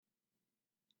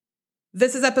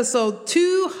This is episode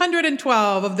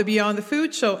 212 of the Beyond the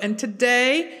Food Show, and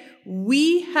today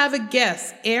we have a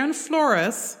guest, Erin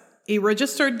Flores, a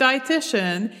registered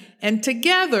dietitian, and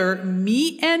together,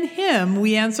 me and him,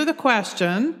 we answer the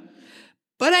question,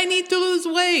 but I need to lose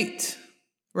weight.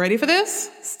 Ready for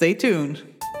this? Stay tuned.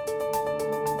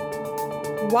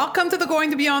 Welcome to the Going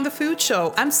to Beyond the Food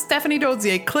Show. I'm Stephanie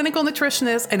Dozier, clinical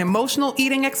nutritionist and emotional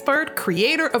eating expert,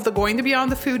 creator of the Going to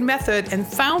Beyond the Food method, and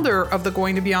founder of the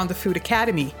Going to Beyond the Food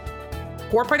Academy.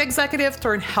 Corporate executive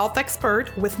turned health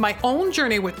expert with my own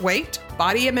journey with weight,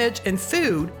 body image, and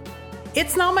food.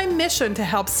 It's now my mission to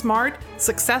help smart,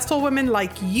 successful women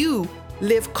like you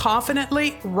live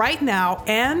confidently right now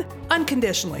and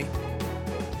unconditionally.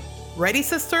 Ready,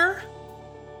 sister?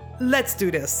 Let's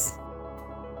do this.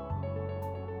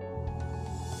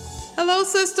 Hello,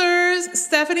 sisters.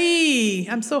 Stephanie.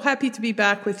 I'm so happy to be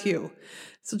back with you.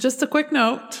 So just a quick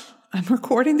note. I'm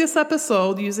recording this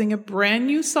episode using a brand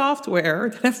new software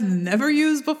that I've never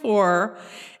used before.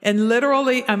 And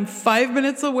literally, I'm 5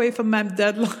 minutes away from my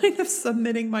deadline of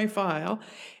submitting my file.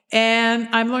 And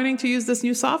I'm learning to use this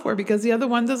new software because the other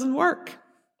one doesn't work.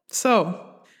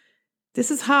 So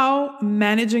this is how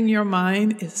managing your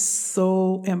mind is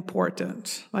so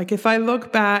important. Like if I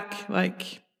look back,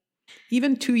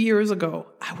 even 2 years ago,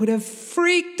 I would have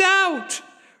freaked out.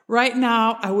 Right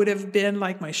now, I would have been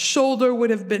my shoulder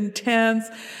would have been tense.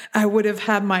 I would have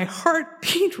had my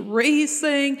heartbeat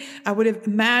racing. I would have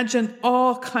imagined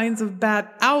all kinds of bad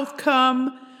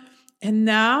outcome. And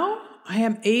now I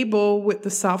am able, with the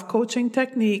self-coaching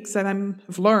techniques that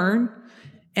I've learned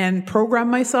and program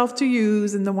myself to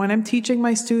use, and the one I'm teaching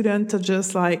my student, to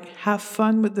just have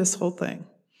fun with this whole thing.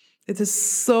 It is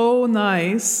so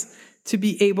nice to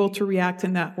be able to react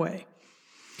in that way.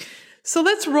 So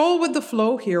let's roll with the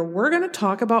flow here. We're going to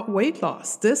talk about weight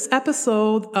loss. This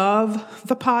episode of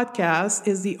the podcast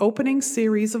is the opening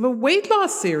series of a weight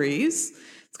loss series.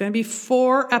 It's going to be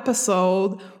 4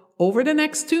 episodes over the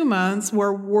next 2 months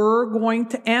where we're going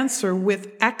to answer with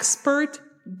expert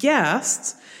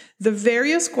guests the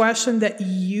various questions that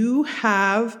you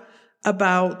have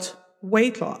about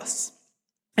weight loss.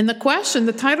 And the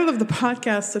title of the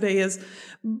podcast today is,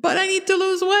 but I need to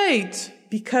lose weight,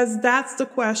 because that's the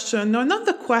question. No, not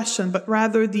the question, but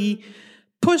rather the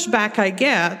pushback I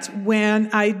get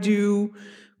when I do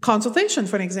consultation,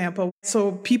 for example.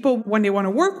 So people, when they want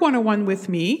to work one-on-one with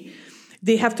me,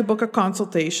 they have to book a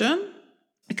consultation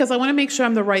because I want to make sure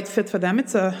I'm the right fit for them.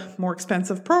 It's a more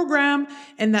expensive program,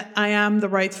 and that I am the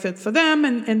right fit for them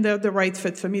and they're the right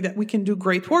fit for me, that we can do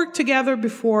great work together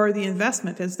before the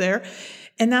investment is there.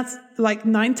 And that's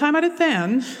 9 times out of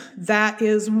 10, that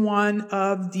is one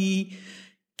of the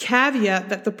caveat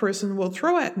that the person will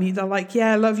throw at me. They're like,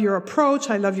 yeah, I love your approach.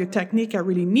 I love your technique. I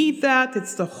really need that.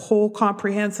 It's the whole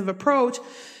comprehensive approach.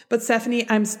 But Stephanie,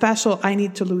 I'm special. I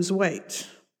need to lose weight.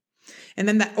 And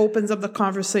then that opens up the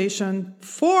conversation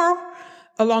for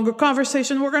a longer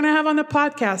conversation we're going to have on the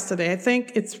podcast today. I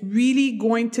think it's really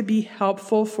going to be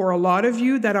helpful for a lot of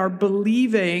you that are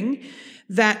believing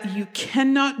that you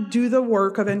cannot do the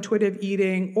work of intuitive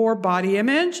eating or body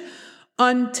image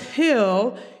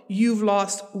until you've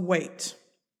lost weight.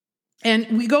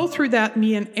 And we go through that,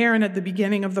 me and Erin, at the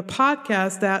beginning of the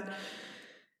podcast, that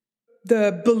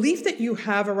the belief that you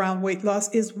have around weight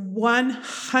loss is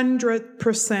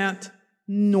 100%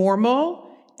 normal,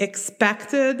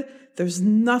 expected. There's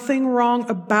nothing wrong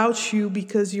about you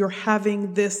because you're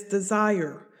having this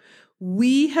desire.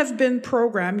 We have been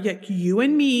programmed, yet you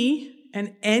and me,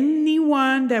 and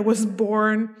anyone that was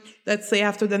born, let's say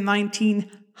after the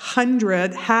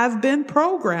 1900, have been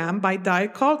programmed by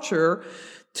diet culture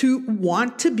to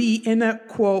want to be in a,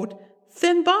 quote,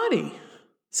 thin body.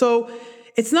 So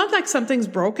it's not like something's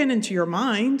broken into your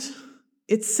mind.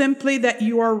 It's simply that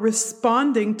you are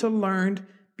responding to learned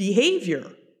behavior.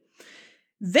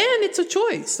 Then it's a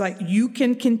choice. You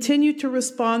can continue to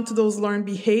respond to those learned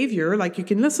behavior. You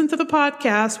can listen to the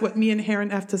podcast, what me and Erin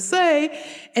have to say,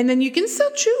 and then you can still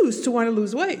choose to want to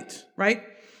lose weight, right?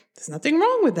 There's nothing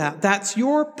wrong with that. That's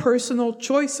your personal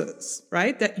choices,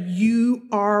 right? That you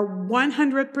are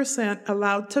 100%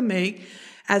 allowed to make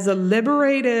as a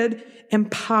liberated,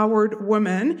 empowered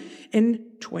woman in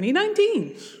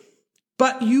 2019.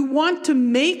 But you want to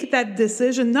make that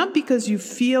decision not because you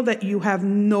feel that you have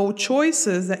no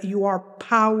choices, that you are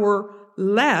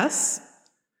powerless,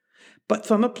 but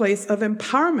from a place of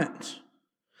empowerment.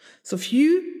 So if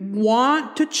you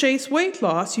want to chase weight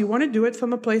loss, you want to do it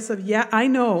from a place of, yeah, I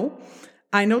know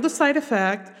the side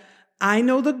effect, I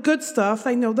know the good stuff,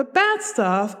 I know the bad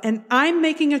stuff, and I'm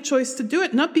making a choice to do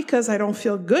it, not because I don't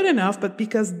feel good enough, but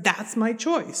because that's my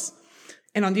choice.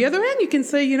 And on the other end, you can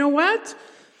say, you know what?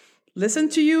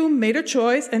 listened to you, made a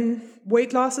choice, and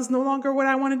weight loss is no longer what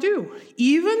I want to do.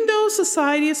 Even though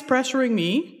society is pressuring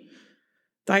me,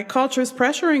 diet culture is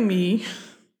pressuring me,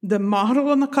 the model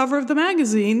on the cover of the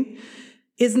magazine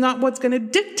is not what's going to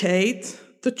dictate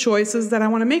the choices that I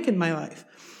want to make in my life.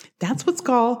 That's what's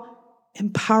called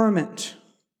empowerment,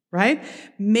 right?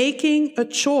 Making a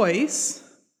choice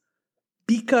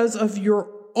because of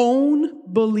your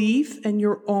own belief and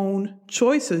your own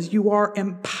choices. You are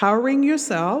empowering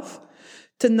yourself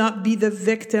to not be the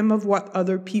victim of what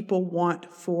other people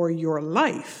want for your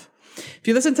life. If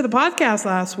you listened to the podcast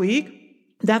last week,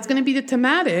 that's going to be the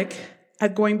thematic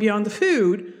at Going Beyond the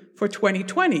Food for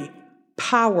 2020.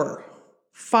 Power.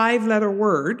 5-letter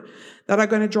word that are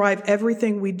going to drive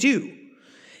everything we do.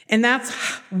 And that's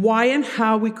why and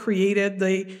how we created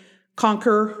the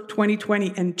Conquer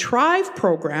 2020 and Thrive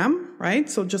program, right?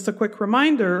 So just a quick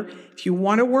reminder, if you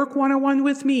want to work one-on-one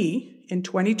with me in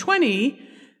 2020,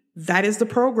 that is the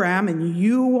program and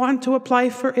you want to apply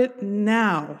for it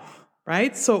now,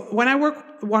 right? So when I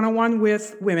work one-on-one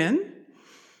with women,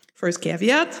 first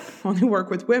caveat, only work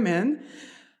with women,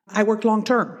 I work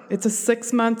long-term. It's a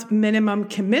 6-month minimum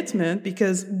commitment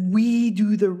because we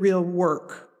do the real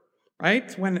work, right?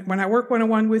 When I work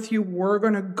one-on-one with you, we're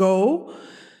going to go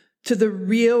to the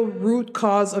real root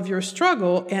cause of your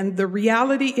struggle. And the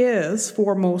reality is,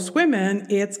 for most women,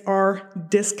 it's our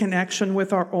disconnection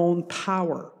with our own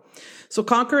power. So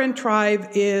Conquer and Thrive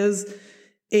is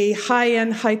a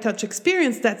high-end, high-touch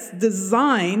experience that's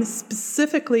designed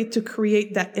specifically to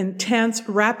create that intense,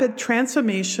 rapid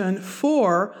transformation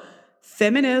for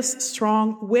feminist,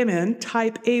 strong women,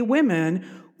 type A women,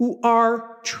 who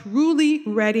are truly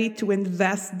ready to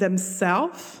invest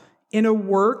themselves in a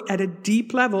work at a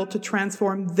deep level to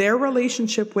transform their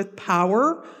relationship with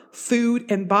power, food,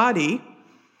 and body,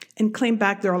 and claim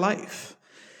back their life.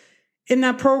 In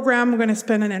that program, we're going to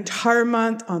spend an entire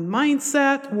month on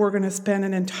mindset. We're going to spend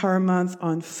an entire month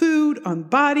on food, on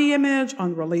body image,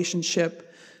 on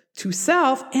relationship to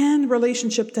self, and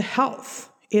relationship to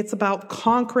health. It's about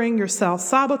conquering your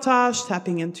self-sabotage,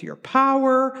 tapping into your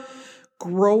power,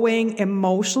 growing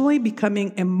emotionally,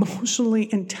 becoming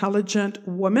emotionally intelligent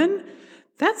woman.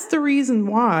 That's the reason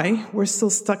why we're still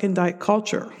stuck in diet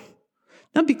culture.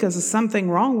 Not because there's something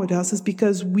wrong with us, it's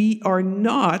because we are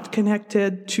not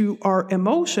connected to our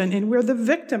emotion and we're the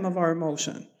victim of our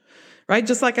emotion, right?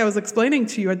 Just like I was explaining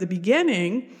to you at the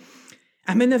beginning,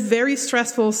 I'm in a very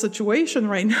stressful situation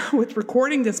right now with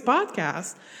recording this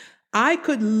podcast. I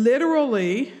could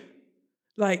literally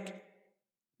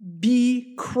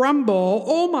crumble.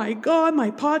 Oh my God,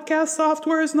 my podcast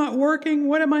software is not working.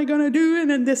 What am I going to do? And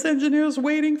then this engineer is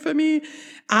waiting for me.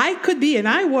 I could be, and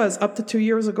I was up to 2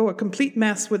 years ago, a complete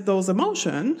mess with those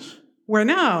emotions, where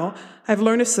now I've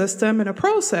learned a system and a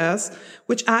process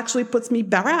which actually puts me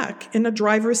back in the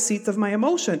driver's seat of my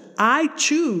emotion. I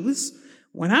choose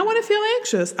when I want to feel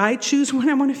anxious. I choose when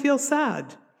I want to feel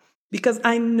sad, because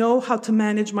I know how to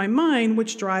manage my mind,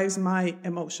 which drives my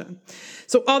emotion.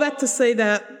 So all that to say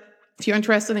that if you're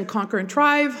interested in Conquer and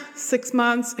Thrive, 6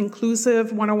 months,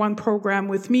 inclusive one-on-one program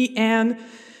with me and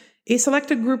a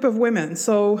selected group of women.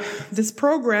 So this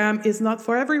program is not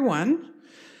for everyone.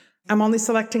 I'm only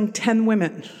selecting 10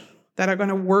 women that are going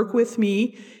to work with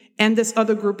me and this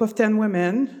other group of 10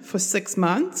 women for 6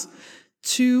 months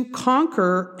to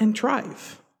conquer and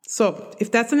thrive. So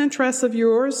if that's an interest of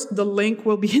yours, the link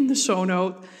will be in the show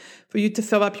note for you to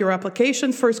fill up your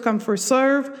application. First come, first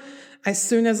serve. As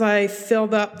soon as I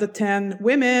filled up the 10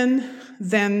 women,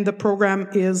 then the program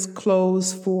is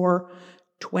closed for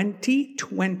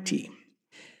 2020.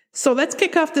 So let's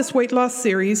kick off this weight loss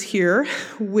series here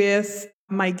with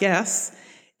my guest,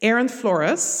 Aaron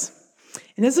Flores.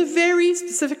 And there's a very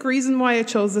specific reason why I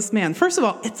chose this man. First of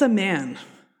all, it's a man.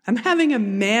 I'm having a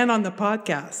man on the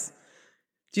podcast.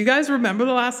 Do you guys remember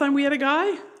the last time we had a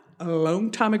guy? A long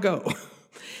time ago.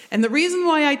 And the reason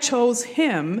why I chose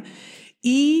him,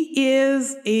 he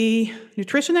is a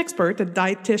nutrition expert, a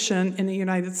dietitian in the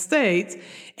United States,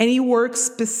 and he works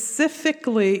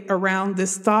specifically around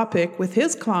this topic with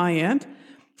his client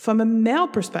from a male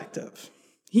perspective.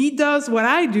 He does what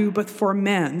I do, but for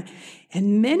men.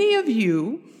 And many of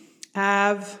you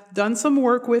have done some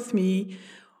work with me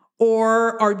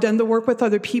or are done the work with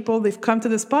other people. They've come to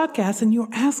this podcast and you're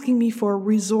asking me for a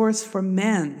resource for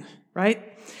men, right?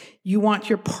 You want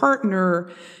your partner,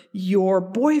 your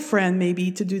boyfriend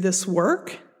maybe to do this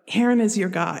work. Aaron is your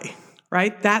guy,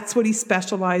 right? That's what he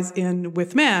specializes in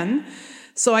with men.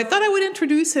 So I thought I would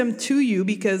introduce him to you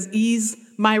because he's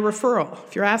my referral.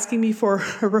 If you're asking me for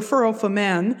a referral for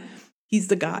men, he's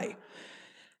the guy.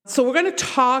 So we're going to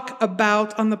talk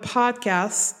about on the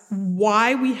podcast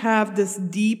why we have this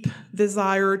deep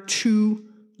desire to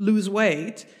lose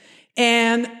weight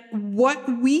and what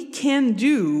we can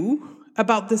do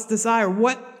about this desire.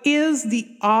 What is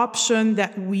the option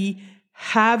that we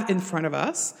have in front of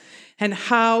us and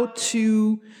how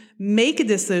to make a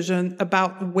decision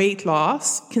about weight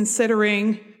loss,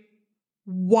 considering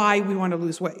why we want to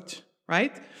lose weight,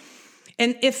 right?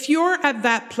 And if you're at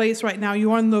that place right now,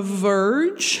 you're on the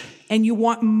verge and you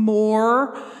want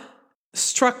more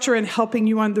structure in helping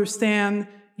you understand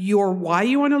your why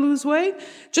you want to lose weight,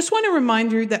 just want to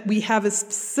remind you that we have a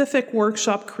specific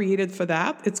workshop created for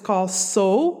that. It's called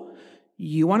So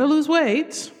You Want to Lose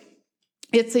Weight.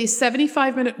 It's a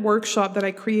 75-minute workshop that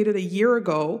I created a year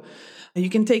ago. You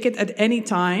can take it at any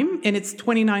time, and it's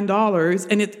 $29,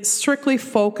 and it's strictly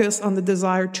focused on the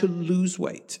desire to lose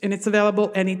weight, and it's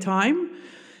available anytime.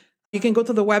 You can go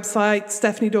to the website,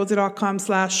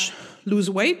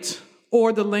 stephaniedodier.com/loseweight,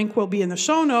 or the link will be in the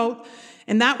show note.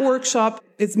 And that workshop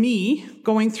is me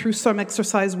going through some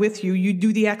exercise with you. You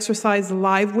do the exercise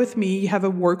live with me. You have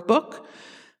a workbook.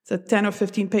 It's a 10 or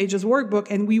 15 pages workbook,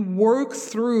 and we work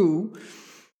through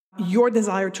your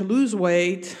desire to lose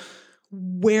weight.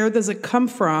 Where does it come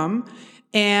from,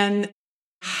 and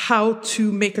how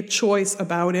to make a choice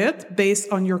about it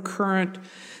based on your current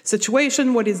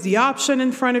situation. What is the option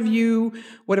in front of you?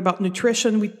 What about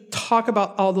nutrition? We talk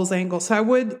about all those angles. So I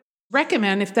would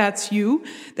recommend, if that's you,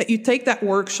 that you take that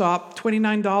workshop.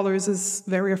 $29 is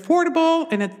very affordable,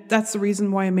 and that's the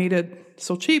reason why I made it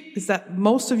so cheap, is that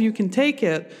most of you can take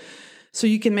it so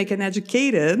you can make an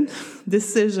educated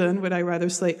decision, would I rather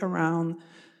say, around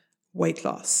weight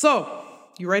loss. So,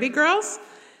 you ready, girls?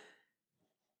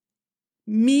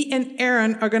 Me and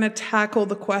Erin are going to tackle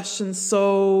the question,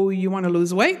 so you want to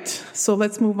lose weight? So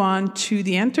let's move on to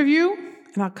the interview,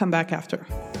 and I'll come back after.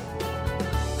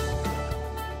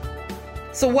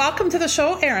 So welcome to the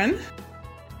show, Erin.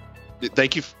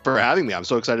 Thank you for having me. I'm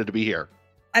so excited to be here.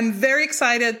 I'm very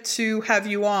excited to have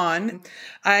you on.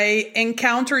 I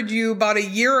encountered you about a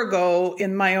year ago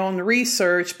in my own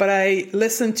research, but I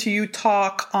listened to you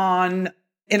talk on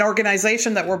an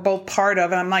organization that we're both part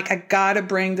of. And I'm like, I got to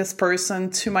bring this person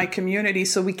to my community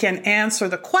so we can answer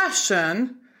the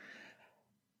question.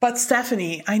 But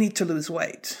Stephanie, I need to lose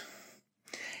weight.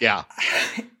 Yeah.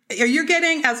 Are you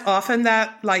getting as often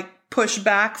that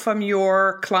pushback from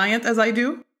your client as I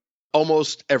do?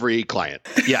 Almost every client.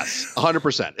 Yes,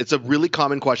 100%. It's a really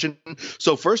common question.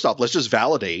 So first off, let's just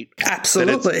validate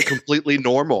Absolutely. that it's completely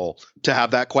normal to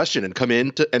have that question and come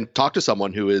in and talk to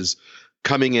someone who is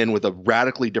coming in with a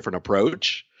radically different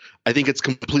approach. I think it's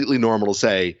completely normal to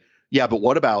say, yeah, but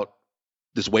what about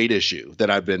this weight issue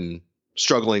that I've been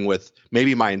struggling with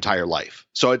maybe my entire life?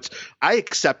 So I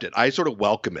accept it. I sort of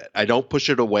welcome it. I don't push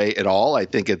it away at all. I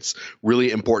think it's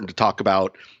really important to talk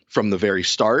about from the very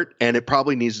start, and it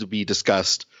probably needs to be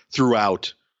discussed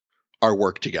throughout our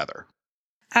work together.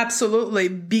 Absolutely,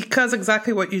 because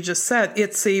exactly what you just said,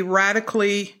 it's a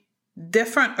radically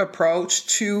different approach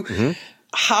to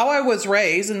how I was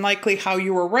raised and likely how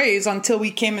you were raised until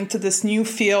we came into this new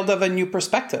field of a new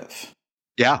perspective.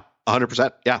 Yeah,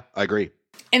 100%. Yeah, I agree.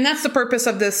 And that's the purpose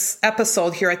of this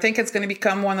episode here. I think it's going to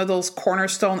become one of those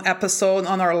cornerstone episodes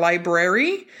on our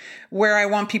library where I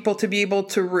want people to be able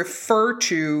to refer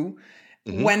to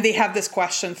when they have this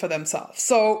question for themselves.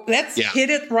 So let's hit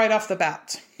it right off the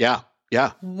bat. Yeah.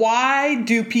 Why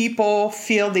do people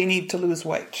feel they need to lose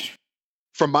weight?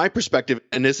 From my perspective,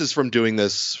 and this is from doing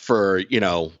this for,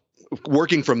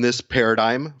 working from this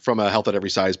paradigm, from a health at every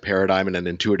size paradigm and an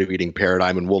intuitive eating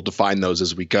paradigm, and we'll define those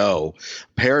as we go,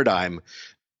 paradigm,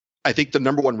 I think the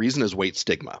number one reason is weight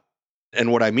stigma.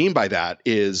 And what I mean by that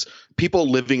is people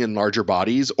living in larger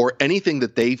bodies or anything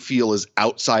that they feel is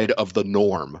outside of the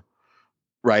norm,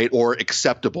 right, or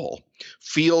acceptable,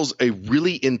 feels a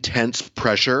really intense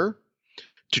pressure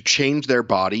to change their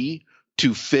body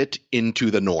to fit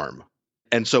into the norm.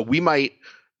 And so we might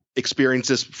experience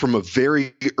this from a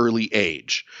very early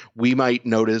age. We might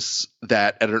notice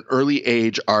that at an early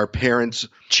age, our parents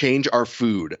change our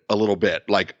food a little bit.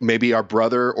 Like maybe our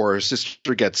brother or our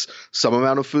sister gets some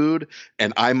amount of food,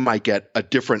 and I might get a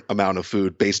different amount of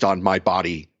food based on my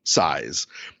body size.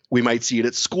 We might see it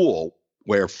at school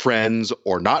where friends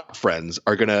or not friends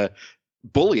are going to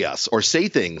bully us or say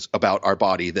things about our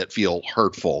body that feel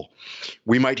hurtful.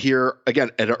 We might hear,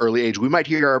 again, at an early age, we might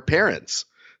hear our parents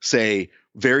say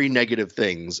very negative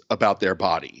things about their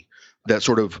body that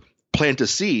sort of plant a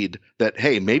seed that,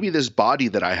 hey, maybe this body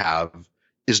that I have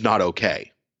is not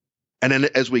okay. And then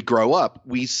as we grow up,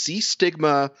 we see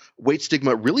stigma, weight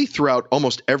stigma, really throughout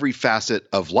almost every facet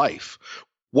of life.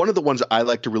 one of the ones I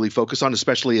like to really focus on,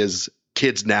 especially as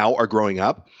kids now are growing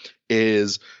up,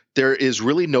 is there is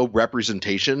really no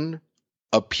representation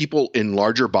of people in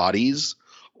larger bodies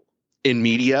in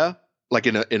media, like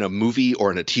in a movie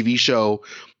or in a TV show,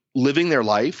 living their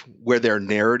life where their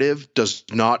narrative does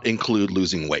not include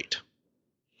losing weight.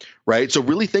 Right? So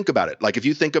really think about it. Like if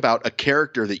you think about a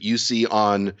character that you see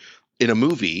in a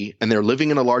movie and they're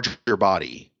living in a larger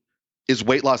body, is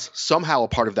weight loss somehow a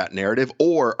part of that narrative,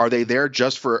 or are they there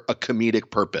just for a comedic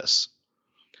purpose?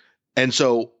 And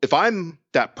so if I'm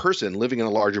that person living in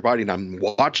a larger body and I'm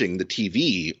watching the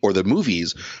TV or the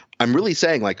movies, I'm really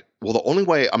saying like, well, the only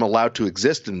way I'm allowed to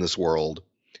exist in this world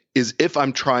is if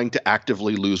I'm trying to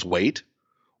actively lose weight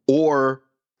or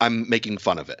I'm making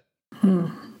fun of it.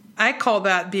 I call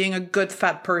that being a good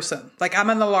fat person. Like I'm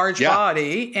in a large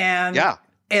body and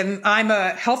I'm a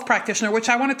health practitioner, which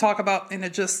I want to talk about in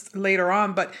just later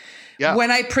on. But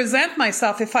when I present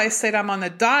myself, if I say I'm on a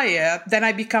diet, then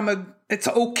I become it's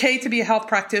okay to be a health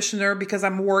practitioner because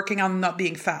I'm working on not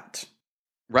being fat.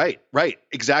 Right,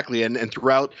 exactly. And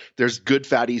throughout, there's good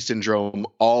fatty syndrome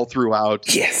all throughout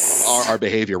our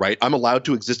behavior, right? I'm allowed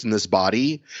to exist in this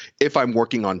body if I'm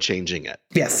working on changing it.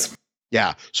 Yes.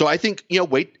 Yeah. So I think,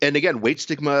 weight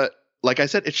stigma, like I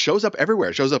said, it shows up everywhere.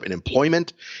 It shows up in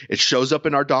employment. It shows up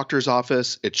in our doctor's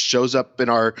office. It shows up in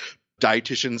our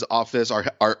dietitian's office,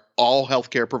 our all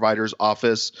healthcare providers'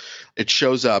 office. It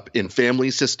shows up in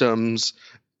family systems.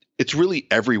 It's really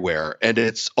everywhere. And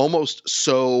it's almost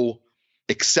so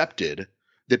accepted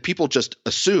that people just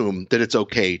assume that it's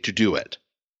okay to do it.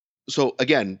 So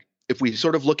again, if we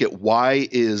sort of look at why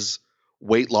is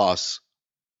weight loss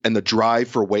and the drive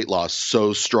for weight loss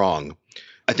so strong,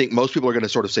 I think most people are going to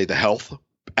sort of say the health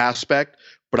aspect,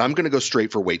 but I'm going to go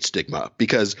straight for weight stigma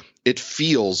because it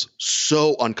feels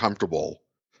so uncomfortable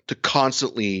to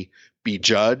constantly be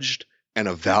judged and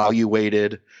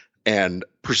evaluated and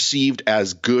perceived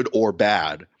as good or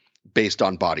bad based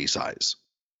on body size.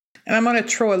 And I'm going to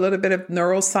throw a little bit of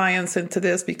neuroscience into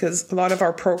this because a lot of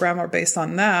our program are based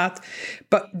on that.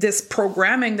 But this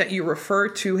programming that you refer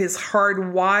to is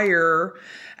hardwired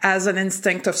as an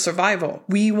instinct of survival.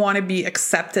 We want to be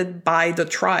accepted by the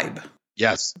tribe.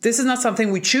 Yes. This is not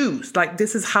something we choose. Like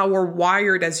this is how we're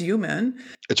wired as human.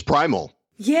 It's primal.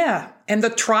 Yeah. And the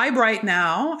tribe right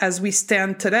now, as we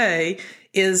stand today,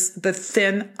 is the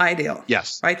thin ideal.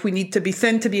 Yes. Right? We need to be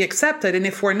thin to be accepted. And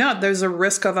if we're not, there's a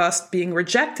risk of us being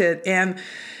rejected. And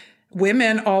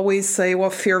women always say, well,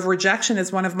 fear of rejection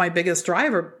is one of my biggest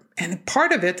driver. And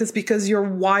part of it is because you're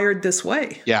wired this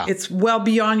way. Yeah. It's well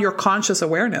beyond your conscious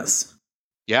awareness.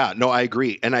 Yeah, no, I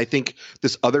agree. And I think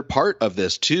this other part of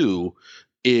this too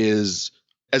is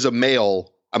as a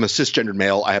male, I'm a cisgendered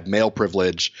male. I have male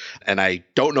privilege, and I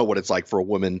don't know what it's like for a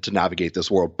woman to navigate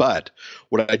this world. But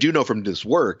what I do know from this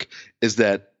work is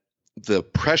that the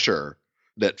pressure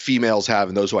that females have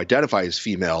and those who identify as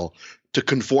female to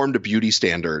conform to beauty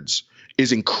standards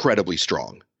is incredibly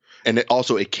strong. And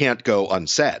it can't go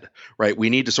unsaid, right? We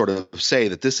need to sort of say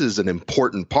that this is an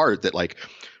important part that like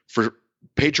for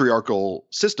patriarchal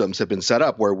systems have been set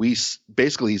up where we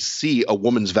basically see a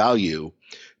woman's value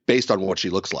based on what she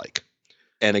looks like.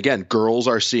 And again, girls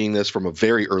are seeing this from a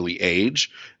very early age,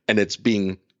 and it's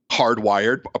being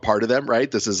hardwired a part of them,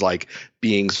 right? This is like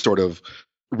being sort of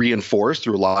reinforced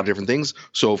through a lot of different things.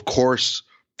 So of course,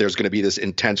 there's going to be this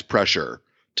intense pressure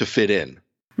to fit in.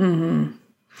 Mm-hmm.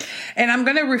 And I'm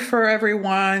going to refer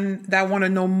everyone that want to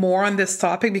know more on this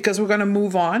topic because we're going to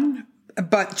move on.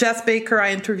 But Jess Baker,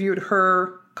 I interviewed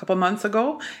her a couple months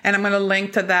ago, and I'm going to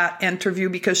link to that interview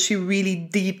because she really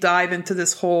deep dive into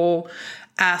this whole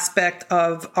aspect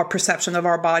of our perception of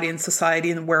our body and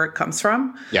society and where it comes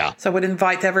from. Yeah. So I would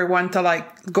invite everyone to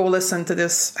go listen to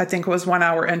this. I think it was 1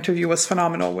 hour interview, was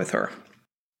phenomenal with her.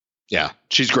 Yeah,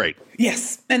 she's great.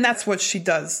 Yes. And that's what she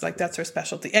does. That's her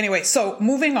specialty. Anyway, so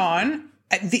moving on.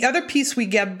 The other piece we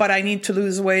get, but I need to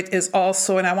lose weight, is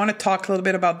also, and I want to talk a little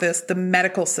bit about this, the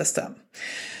medical system.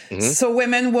 Mm-hmm. So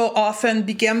women will often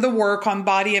begin the work on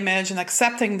body image and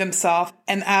accepting themselves.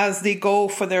 And as they go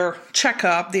for their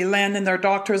checkup, they land in their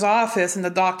doctor's office and the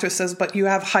doctor says, but you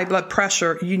have high blood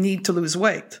pressure. You need to lose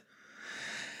weight.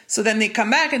 So then they come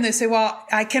back and they say, well,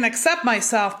 I can accept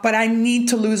myself, but I need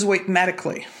to lose weight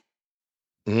medically.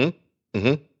 Mm-hmm.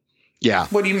 Mm-hmm. Yeah.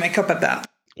 What do you make up of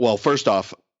that? Well, first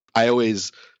off, I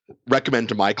always recommend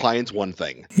to my clients one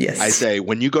thing. Yes. I say,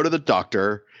 when you go to the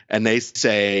doctor and they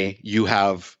say you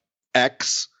have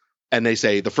X, and they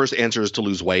say the first answer is to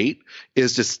lose weight,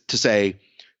 is just to say,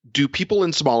 do people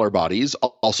in smaller bodies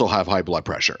also have high blood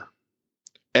pressure?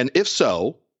 And if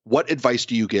so, what advice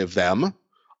do you give them?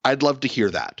 I'd love to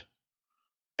hear that.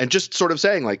 and just sort of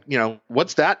saying like,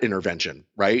 what's that intervention,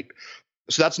 right?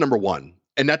 So that's number one.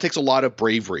 And that takes a lot of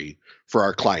bravery for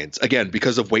our clients. Again,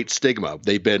 because of weight stigma,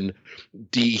 they've been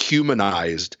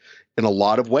dehumanized in a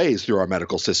lot of ways through our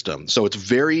medical system. So it's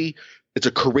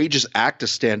a courageous act to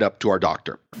stand up to our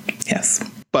doctor. Yes.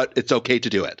 But it's okay to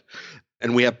do it.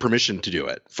 And we have permission to do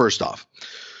it, first off.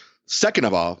 Second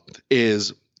of all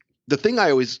is the thing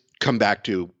I always come back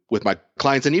to with my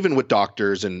clients and even with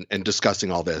doctors and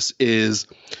discussing all this is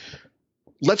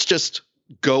let's just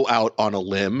go out on a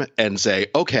limb and say,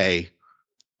 okay,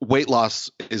 weight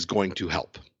loss is going to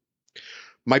help.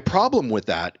 My problem with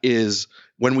that is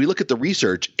when we look at the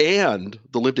research and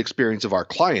the lived experience of our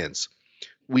clients,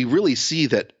 we really see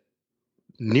that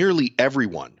nearly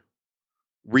everyone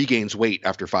regains weight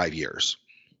after 5 years.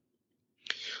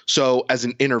 So as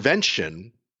an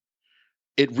intervention,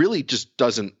 it really just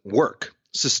doesn't work.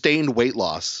 Sustained weight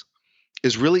loss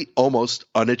is really almost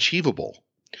unachievable.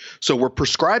 So we're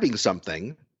prescribing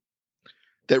something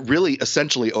that really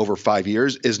essentially over 5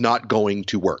 years is not going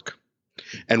to work.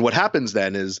 And what happens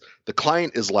then is the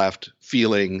client is left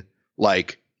feeling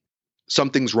like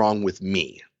something's wrong with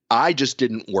me. I just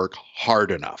didn't work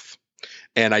hard enough.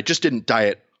 And I just didn't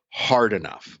diet hard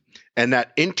enough. And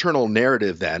that internal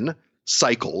narrative then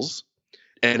cycles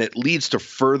and it leads to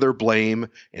further blame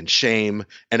and shame.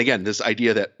 And again, this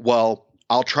idea that, well,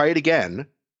 I'll try it again.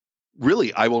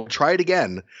 Really, I will try it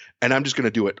again. And I'm just going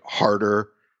to do it harder,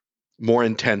 more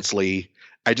intensely.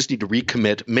 I just need to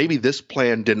recommit. Maybe this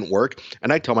plan didn't work.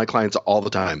 And I tell my clients all the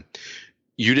time,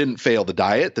 you didn't fail the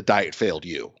diet failed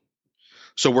you.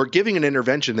 So we're giving an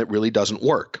intervention that really doesn't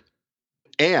work.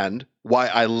 And why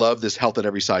I love this health at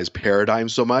every size paradigm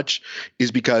so much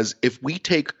is because if we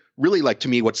take really, like, to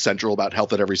me, what's central about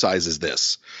health at every size is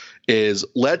this, is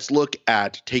let's look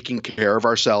at taking care of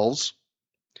ourselves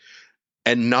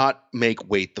and not make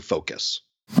weight the focus.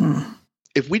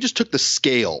 If we just took the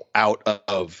scale out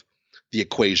of the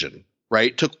equation,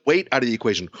 right? Took weight out of the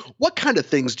equation, what kind of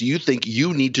things do you think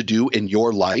you need to do in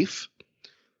your life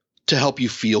to help you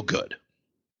feel good?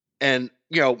 And,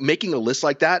 making a list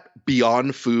like that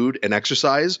beyond food and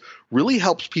exercise really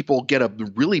helps people get a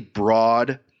really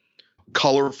broad,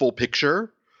 colorful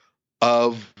picture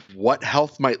of what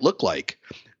health might look like.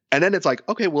 And then it's like,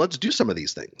 okay, well, let's do some of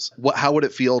these things. How would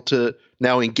it feel to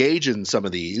now engage in some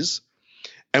of these?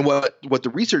 And what the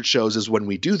research shows is when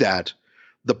we do that,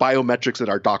 the biometrics that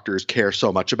our doctors care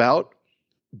so much about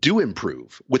do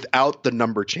improve without the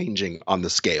number changing on the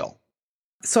scale.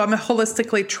 So I'm a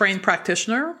holistically trained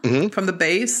practitioner from the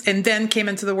base, and then came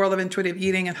into the world of intuitive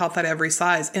eating and health at every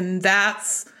size. And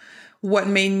that's what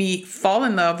made me fall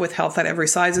in love with health at every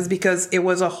size, is because it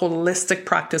was a holistic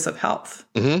practice of health.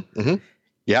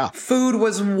 Yeah. Food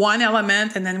was one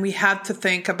element, and then we had to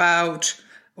think about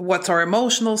what's our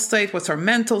emotional state, what's our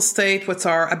mental state, what's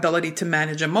our ability to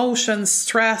manage emotions,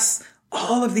 stress,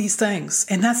 all of these things.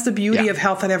 And that's the beauty of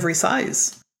health at every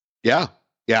size. Yeah.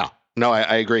 No,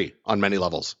 I agree on many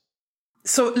levels.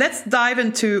 So let's dive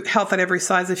into health at every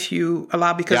size, if you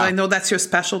allow, because I know that's your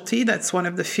specialty. That's one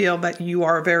of the field that you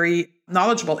are very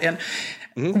knowledgeable in.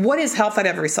 What is health at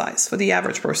every size for the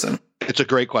average person? It's a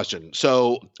great question.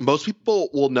 So most people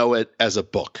will know it as a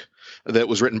book that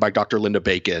was written by Dr. Linda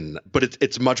Bacon, but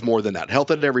it's much more than that.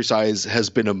 Health at every size has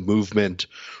been a movement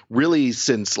really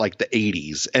since like the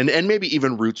 80s and maybe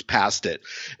even roots past it.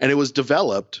 And it was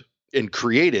developed and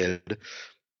created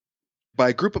by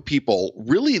a group of people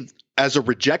really as a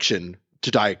rejection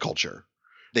to diet culture.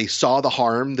 They saw the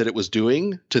harm that it was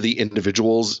doing to the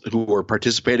individuals who were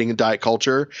participating in diet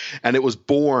culture, and it was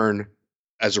born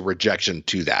as a rejection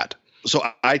to that. So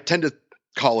I tend to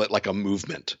call it like a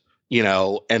movement,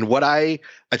 and what I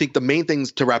think the main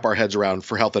things to wrap our heads around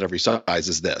for health at every size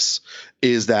is this,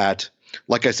 is that,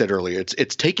 like I said earlier,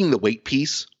 it's taking the weight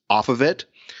piece off of it.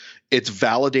 It's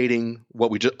validating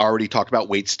what we just already talked about,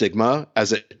 weight stigma,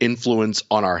 as an influence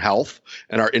on our health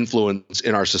and our influence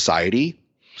in our society.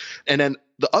 And then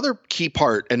the other key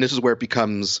part, and this is where it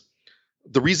becomes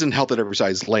the reason health at every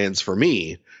size lands for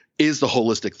me, is the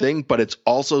holistic thing, but it's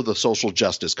also the social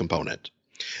justice component.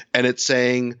 And it's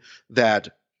saying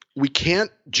that we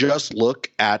can't just look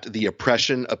at the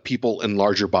oppression of people in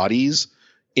larger bodies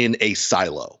in a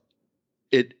silo.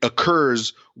 It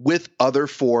occurs with other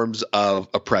forms of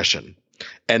oppression.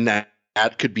 And that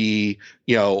could be,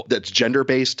 that's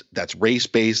gender-based, that's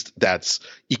race-based, that's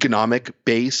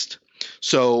economic-based.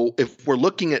 So if we're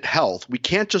looking at health, we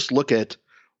can't just look at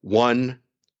one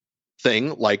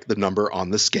thing like the number on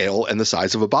the scale and the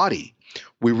size of a body.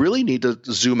 We really need to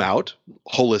zoom out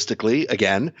holistically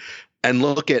again and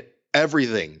look at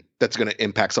everything that's going to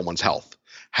impact someone's health.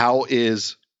 How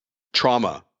is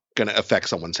trauma going to affect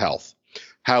someone's health?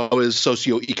 How is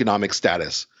socioeconomic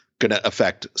status going to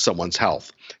affect someone's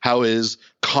health? How is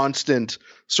constant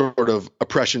sort of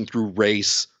oppression through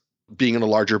race, being in a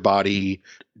larger body,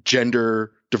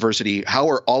 gender diversity, how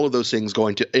are all of those things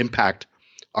going to impact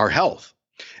our health?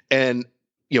 And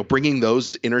bringing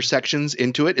those intersections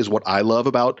into it is what I love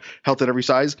about Health at Every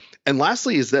Size. And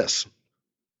lastly is this,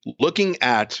 looking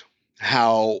at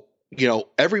how,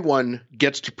 everyone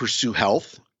gets to pursue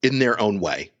health in their own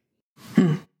way.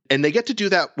 And they get to do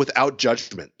that without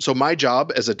judgment. So my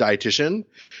job as a dietitian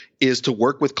is to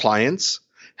work with clients,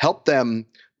 help them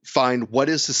find what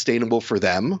is sustainable for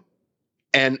them,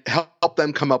 and help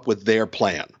them come up with their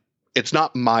plan. It's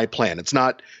not my plan. It's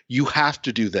not, you have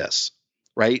to do this,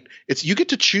 right? It's, you get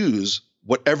to choose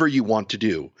whatever you want to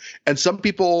do. And some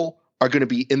people are going to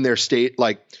be in their state.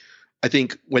 Like, I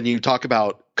think when you talk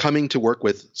about coming to work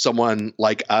with someone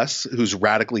like us who's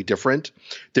radically different,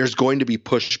 there's going to be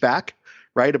pushback,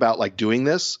 right? About like doing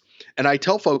this. And I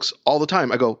tell folks all the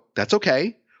time, I go, that's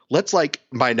okay. Let's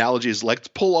my analogy is let's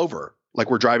pull over like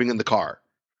we're driving in the car,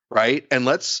 right? And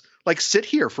let's sit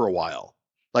here for a while.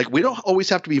 We don't always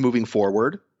have to be moving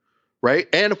forward, right?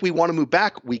 And if we want to move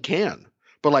back, we can.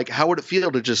 But how would it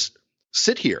feel to just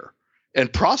sit here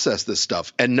and process this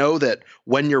stuff and know that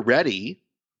when you're ready,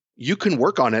 you can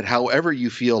work on it however you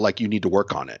feel like you need to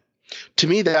work on it. To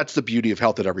me, that's the beauty of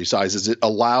Health at Every Size, is it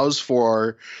allows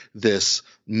for this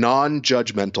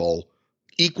non-judgmental,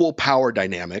 equal power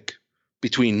dynamic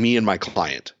between me and my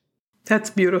client. That's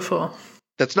beautiful.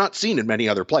 That's not seen in many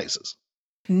other places.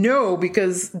 No,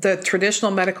 because the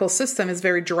traditional medical system is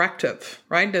very directive,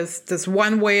 right? There's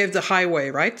one way of the highway,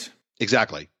 right?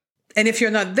 Exactly. And if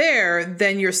you're not there,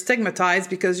 then you're stigmatized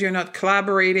because you're not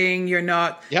collaborating, you're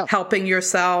not helping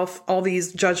yourself, all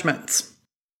these judgments.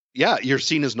 Yeah, you're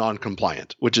seen as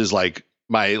non-compliant, which is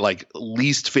my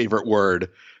least favorite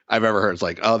word I've ever heard.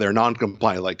 It's oh, they're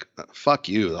non-compliant. Fuck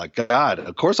you. God,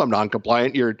 of course I'm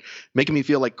non-compliant. You're making me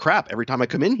feel like crap every time I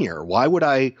come in here. Why would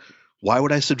I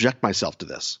subject myself to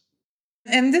this?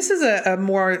 And this is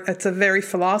it's a very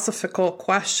philosophical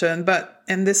question,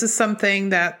 and this is something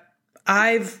that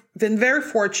I've been very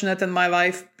fortunate in my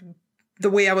life. The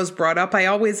way I was brought up, I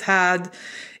always had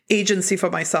agency for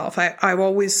myself. I've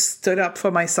always stood up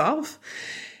for myself,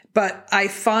 but I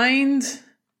find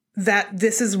that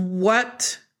this is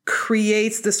what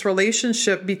creates this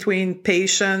relationship between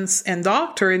patients and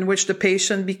doctor, in which the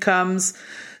patient becomes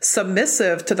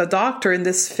submissive to the doctor in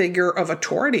this figure of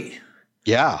authority.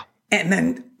 Yeah. And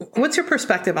then what's your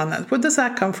perspective on that? Where does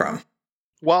that come from?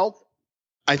 Well,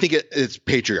 I think it's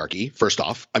patriarchy, first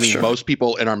off. I mean, most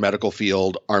people in our medical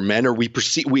field are men, or we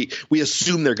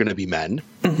assume they're going to be men.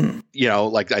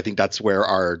 Mm-hmm. I think that's where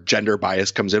our gender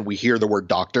bias comes in. We hear the word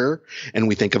doctor and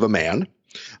we think of a man,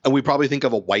 and we probably think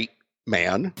of a white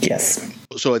man. Yes.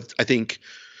 So I think,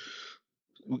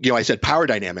 I said power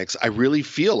dynamics. I really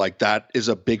feel like that is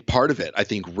a big part of it. I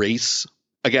think race,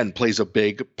 again, plays a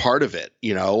big part of it,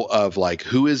 of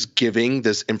who is giving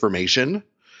this information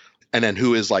and then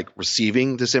who is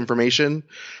receiving this information.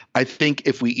 I think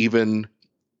if we even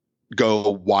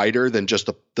go wider than just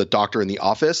the doctor in the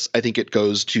office, I think it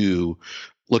goes to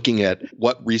looking at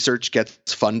what research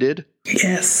gets funded.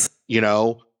 Yes.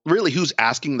 Really who's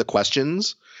asking the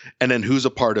questions and then who's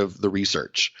a part of the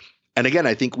research. And again,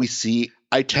 I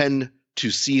tend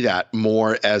to see that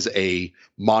more as a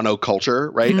monoculture,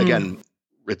 right? Mm-hmm. Again,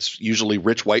 it's usually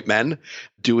rich white men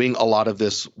doing a lot of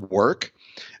this work.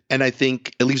 And I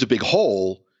think it leaves a big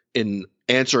hole in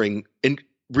answering and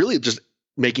really just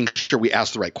making sure we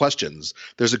ask the right questions.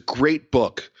 There's a great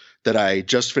book that I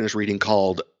just finished reading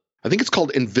called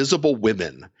Invisible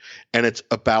Women. And it's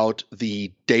about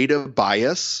the data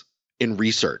bias in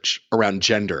research around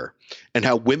gender and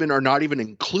how women are not even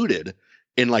included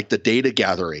in the data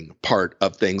gathering part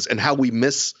of things, and how we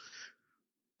miss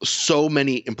so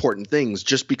many important things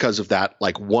just because of that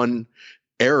one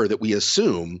error that we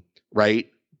assume,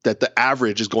 right? That the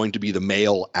average is going to be the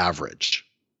male average.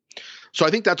 So I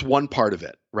think that's one part of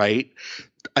it, right?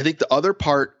 I think the other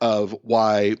part of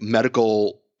why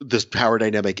this power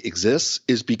dynamic exists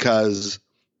is because,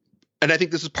 and I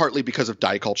think this is partly because of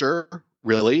diet culture,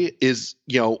 really, is,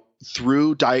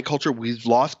 through diet culture, we've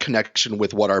lost connection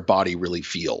with what our body really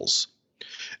feels.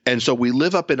 And so we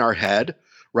live up in our head,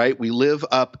 right? We live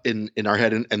up in our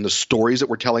head and the stories that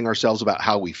we're telling ourselves about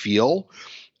how we feel,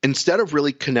 instead of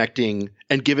really connecting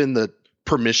and given the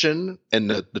permission and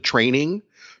the training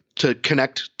to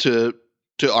connect to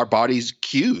our body's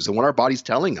cues and what our body's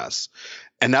telling us.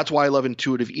 And that's why I love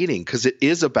intuitive eating, because it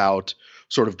is about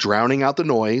sort of drowning out the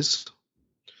noise,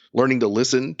 learning to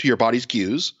listen to your body's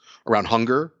cues around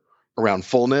hunger, around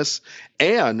fullness,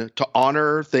 and to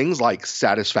honor things like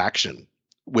satisfaction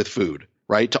with food,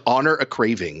 right? To honor a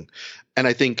craving. And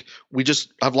I think we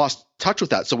just have lost touch with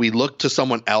that. So we look to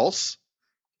someone else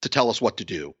to tell us what to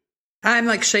do. I'm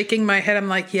like shaking my head. I'm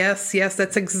like, yes,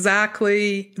 that's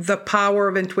exactly the power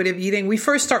of intuitive eating. We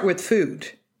first start with food.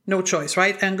 No choice,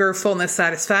 right? Anger, fullness,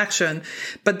 satisfaction.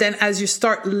 But then as you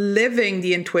start living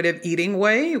the intuitive eating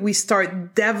way, we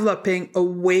start developing a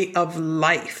way of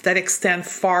life that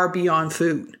extends far beyond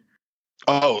food.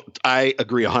 Oh, I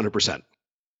agree 100%.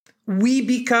 We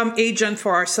become agent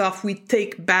for ourselves. We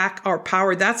take back our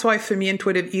power. That's why for me,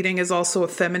 intuitive eating is also a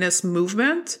feminist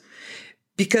movement,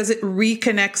 because it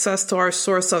reconnects us to our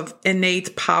source of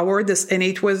innate power, this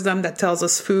innate wisdom that tells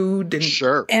us food and,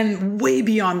 Sure. and way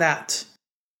beyond that.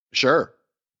 Sure.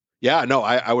 Yeah, no,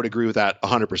 I would agree with that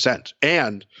 100%.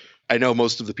 And I know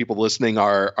most of the people listening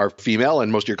are female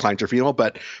and most of your clients are female,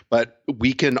 but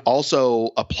we can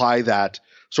also apply that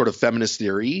sort of feminist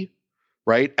theory,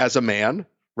 right, as a man,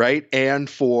 right, and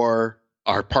for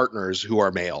our partners who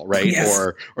are male, right, Yes.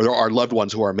 or our loved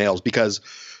ones who are males, because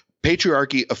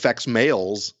patriarchy affects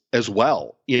males as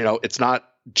well. You know, it's not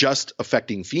just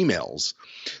affecting females.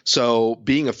 So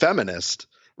being a feminist,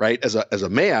 right, as a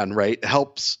man, right,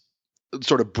 helps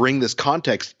sort of bring this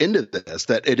context into this,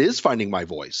 that it is finding my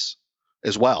voice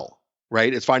as well,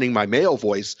 right? It's finding my male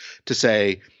voice to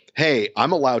say, hey,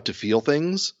 I'm allowed to feel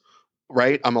things,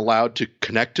 right? I'm allowed to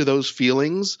connect to those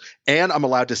feelings, and I'm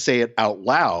allowed to say it out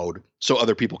loud so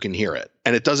other people can hear it.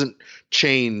 And it doesn't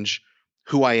change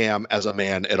who I am as a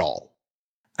man at all.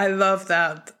 I love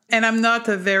that. And I'm not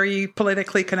a very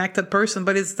politically connected person,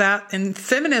 but is that in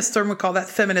feminist term, we call that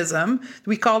feminism.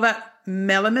 We call that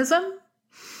melanism,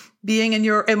 being in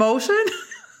your emotion.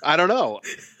 I don't know.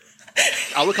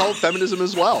 I would call it feminism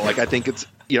as well. Like, I think it's,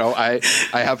 you know, I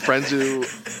have friends who,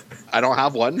 I don't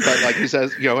have one, but like he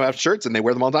says, you know, have shirts and they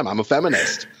wear them all the time. I'm a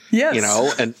feminist. Yes. You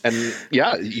know, and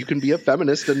yeah, you can be a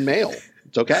feminist and male.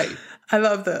 It's okay. I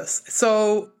love this.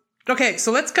 So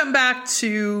let's come back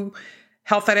to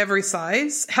health at every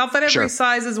size. Health at every Sure.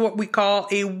 size is what we call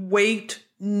a weight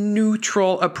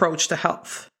neutral approach to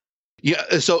health.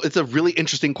 Yeah, so it's a really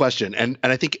interesting question. And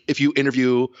I think if you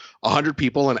interview 100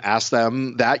 people and ask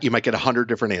them that, you might get 100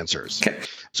 different answers. Okay.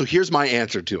 So here's my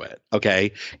answer to it,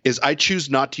 okay, is I choose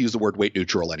not to use the word weight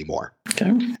neutral anymore.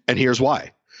 Okay. And here's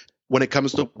why. When it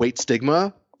comes to weight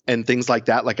stigma and things like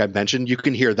that, like I mentioned, you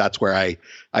can hear that's where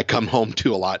I come home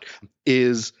to a lot,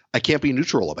 is I can't be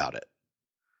neutral about it.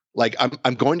 Like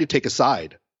I'm going to take a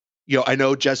side. You know, I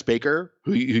know Jess Baker,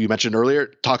 who you mentioned earlier,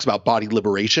 talks about body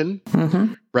liberation,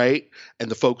 right? And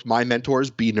the folks, my mentors,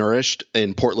 Be Nourished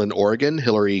in Portland, Oregon,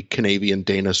 Hillary Canavy and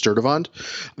Dana Sturdivant,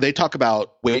 they talk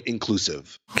about weight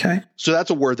inclusive. Okay. So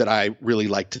that's a word that I really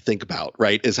like to think about,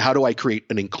 right? Is how do I create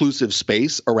an inclusive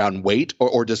space around weight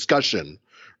or discussion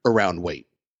around weight?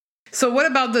 So what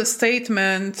about the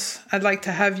statement, I'd like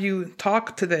to have you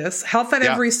talk to this, health at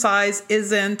every size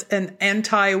isn't an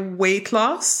anti-weight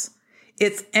loss.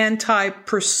 It's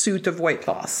anti-pursuit of weight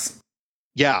loss.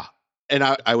 Yeah. And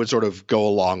I would sort of go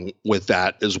along with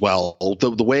that as well.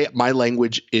 The way my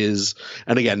language is,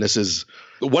 and again, this is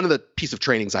one of the piece of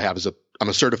trainings I have is I'm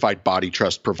a certified body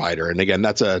trust provider. And again,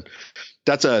 that's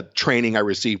a training I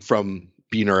received from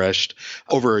Be Nourished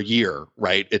over a year,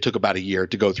 right? It took about a year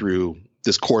to go through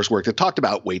this coursework that talked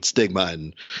about weight stigma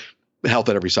and health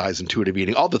at every size, intuitive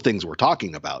eating, all the things we're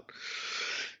talking about.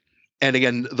 And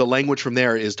again, the language from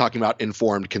there is talking about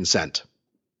informed consent.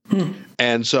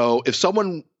 And so if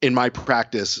someone in my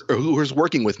practice or who is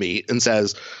working with me and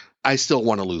says, I still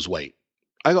want to lose weight,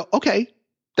 I go, okay,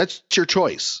 that's your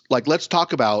choice. Like, let's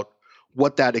talk about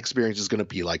what that experience is going to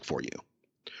be like for you.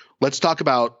 Let's talk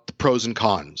about the pros and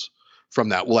cons from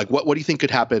that. Well, like, what do you think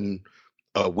could happen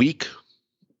a week,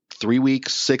 3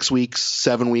 weeks, 6 weeks,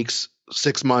 7 weeks,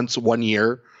 6 months, 1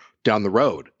 year down the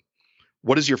road?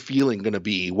 What is your feeling going to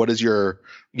be? What is your,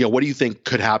 what do you think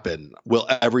could happen? Will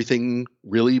everything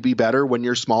really be better when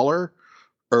you're smaller?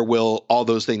 Or will all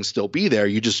those things still be there?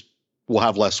 You just will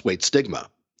have less weight stigma.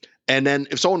 And then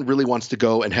if someone really wants to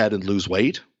go ahead and lose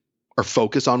weight or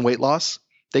focus on weight loss,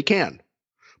 they can.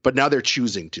 But now they're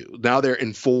choosing to. Now they're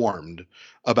informed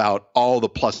about all the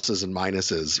pluses and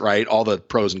minuses, right? All the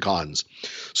pros and cons.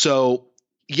 So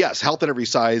yes, health at every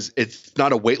size, it's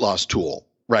not a weight loss tool.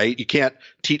 Right? You can't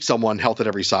teach someone health at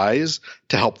every size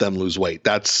to help them lose weight.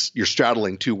 You're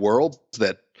straddling two worlds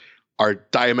that are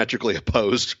diametrically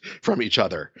opposed from each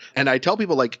other. And I tell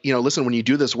people, like, listen, when you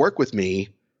do this work with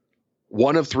me,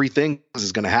 one of three things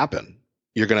is going to happen.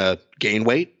 You're going to gain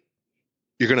weight,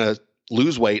 you're going to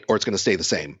lose weight, or it's going to stay the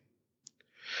same.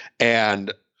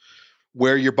 And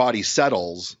where your body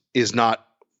settles is not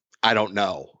I don't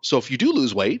know. So if you do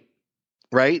lose weight,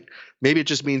 right, maybe it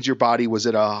just means your body was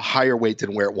at a higher weight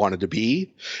than where it wanted to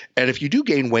be. And if you do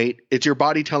gain weight, it's your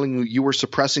body telling you you were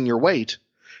suppressing your weight,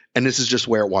 and this is just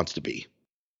where it wants to be.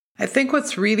 I think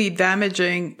what's really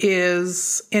damaging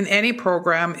is in any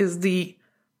program is the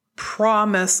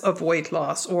promise of weight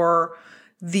loss or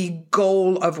the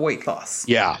goal of weight loss.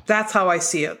 Yeah. That's how I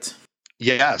see it.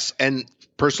 Yes. And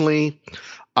personally,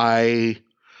 I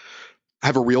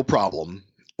have a real problem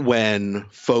when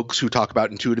folks who talk about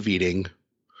intuitive eating,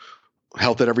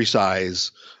 health at every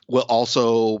size, will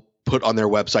also put on their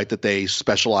website that they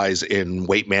specialize in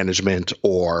weight management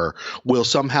or will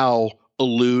somehow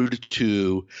allude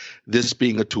to this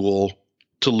being a tool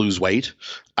to lose weight.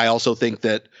 I also think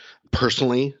that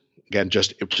personally, again,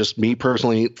 just me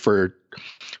personally, for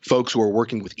folks who are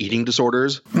working with eating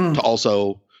disorders to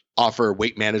also offer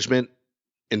weight management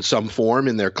in some form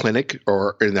in their clinic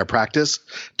or in their practice,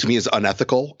 to me is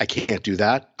unethical. I can't do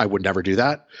that. I would never do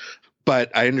that.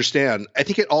 But I understand. I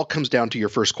think it all comes down to your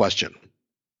first question,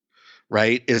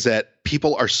 right? Is that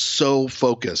people are so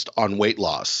focused on weight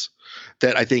loss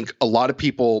that I think a lot of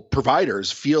people,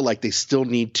 providers, feel like they still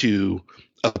need to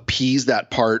appease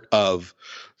that part of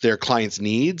their clients'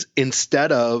 needs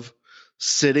instead of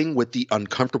sitting with the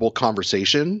uncomfortable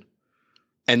conversation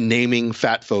and naming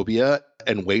fat phobia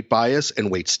and weight bias and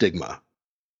weight stigma.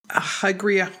 I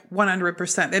agree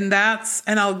 100%.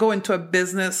 And I'll go into a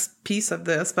business piece of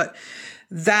this, but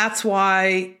that's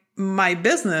why my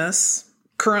business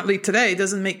currently today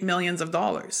doesn't make millions of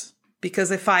dollars.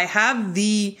 Because if I have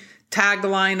the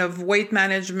tagline of weight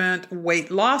management,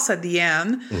 weight loss at the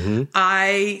end,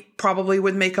 I probably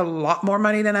would make a lot more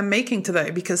money than I'm making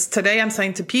today. Because today I'm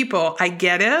saying to people, I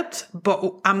get it,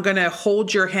 but I'm going to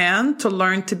hold your hand to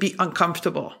learn to be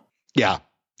uncomfortable. Yeah.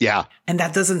 Yeah. And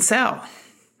that doesn't sell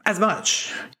as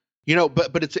much. You know,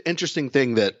 but it's an interesting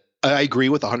thing that I agree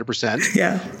with 100%.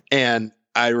 Yeah. And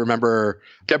I remember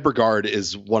Deborah Gard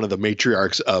is one of the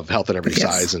matriarchs of Health at Every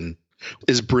Size and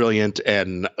is brilliant.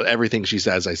 And everything she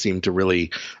says, I seem to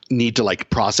really need to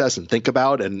like process and think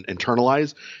about and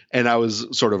internalize. And I was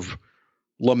sort of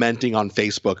lamenting on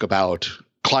Facebook about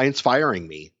clients firing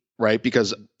me, right?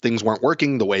 Because things weren't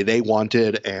working the way they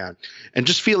wanted and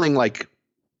just feeling like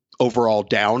overall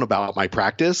down about my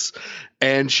practice.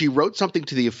 And she wrote something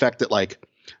to the effect that like,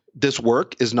 this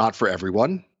work is not for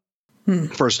everyone,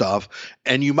 first off,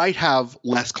 and you might have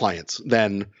less clients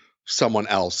than someone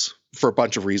else for a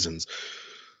bunch of reasons.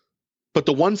 But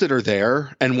the ones that are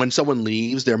there, and when someone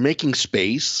leaves, they're making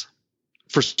space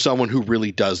for someone who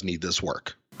really does need this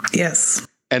work. Yes.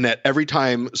 And that every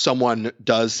time someone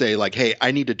does say like, hey,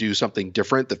 I need to do something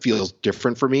different that feels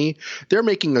different for me, they're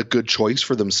making a good choice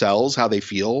for themselves, how they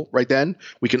feel right then.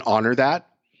 We can honor that.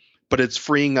 But it's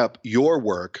freeing up your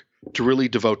work to really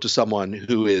devote to someone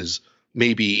who is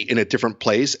maybe in a different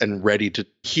place and ready to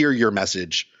hear your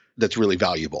message that's really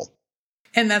valuable.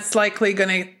 And that's likely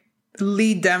going to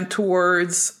lead them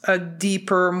towards a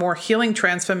deeper, more healing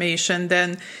transformation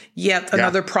than yet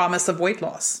another promise of weight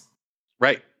loss.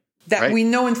 Right. That we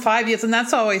know in 5 years. And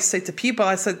that's all I always say to people.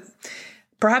 I said,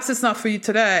 perhaps it's not for you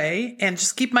today, and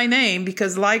just keep my name,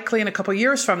 because likely in a couple of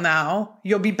years from now,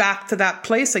 you'll be back to that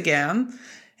place again.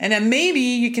 And then maybe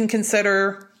you can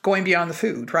consider going beyond the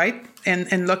food, right?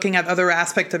 And looking at other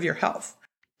aspects of your health.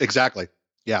 Exactly.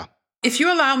 Yeah. If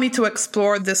you allow me to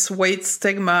explore this weight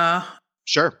stigma.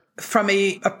 Sure. From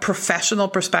a professional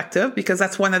perspective, because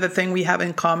that's one of the things we have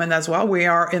in common as well. We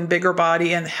are in Bigger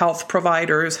Body and health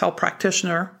providers, health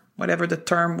practitioner, whatever the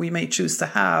term we may choose to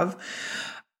have.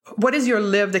 What is your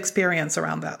lived experience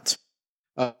around that?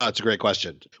 That's a great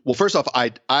question. Well, first off,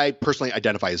 I personally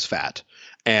identify as fat,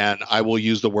 and I will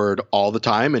use the word all the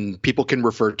time, and people can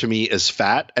refer to me as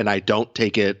fat, and I don't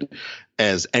take it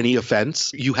as any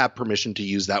offense. You have permission to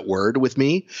use that word with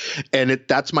me, and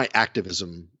that's my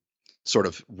activism sort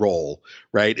of role,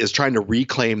 right? Is trying to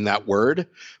reclaim that word,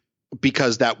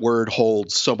 because that word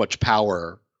holds so much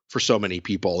power for so many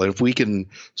people. And if we can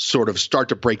sort of start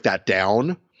to break that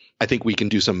down, I think we can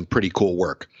do some pretty cool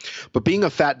work. But being a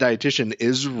fat dietitian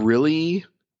is really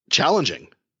challenging,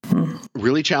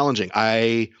 really challenging.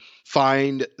 I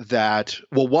find that,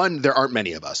 well, one, there aren't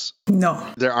many of us. No.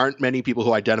 There aren't many people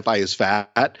who identify as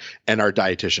fat and are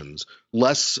dietitians,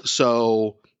 less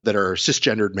so that are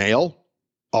cisgendered male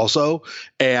also,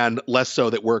 and less so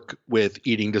that work with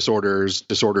eating disorders,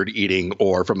 disordered eating,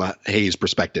 or from a HAES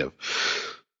perspective.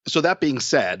 So that being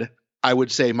said, I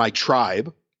would say my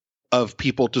tribe of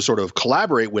people to sort of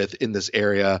collaborate with in this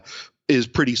area is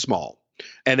pretty small.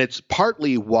 And it's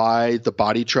partly why the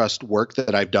body trust work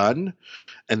that I've done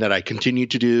and that I continue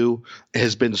to do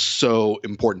has been so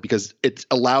important, because it's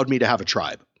allowed me to have a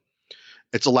tribe.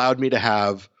 It's allowed me to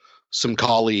have some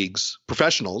colleagues,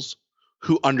 professionals,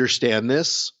 who understand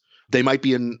this. They might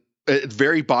be in a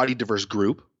very body diverse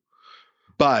group,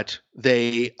 but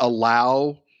they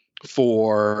allow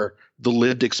for the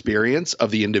lived experience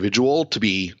of the individual to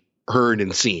be heard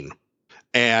and seen.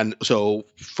 And so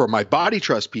for my body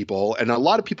trust people, and a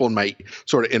lot of people in my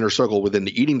sort of inner circle within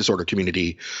the eating disorder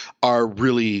community are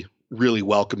really, really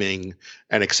welcoming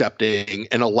and accepting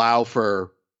and allow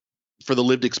for the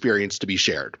lived experience to be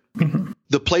shared. Mm-hmm.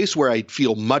 The place where I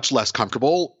feel much less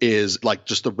comfortable is like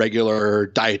just the regular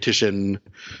dietitian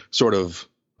sort of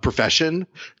profession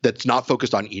that's not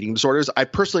focused on eating disorders. I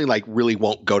personally like really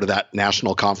won't go to that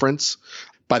national conference.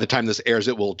 By the time this airs,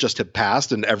 it will just have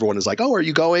passed and everyone is like, oh, are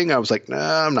you going? I was like,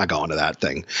 nah, I'm not going to that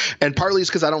thing. And partly it's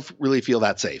because I don't really feel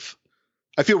that safe.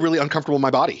 I feel really uncomfortable in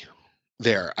my body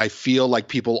there. I feel like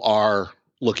people are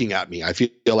looking at me. I feel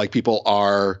like people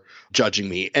are judging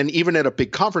me. And even at a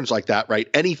big conference like that, right,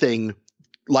 anything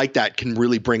like that can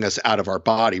really bring us out of our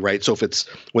body, right? So if it's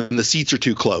when the seats are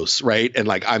too close, right? And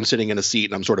like I'm sitting in a seat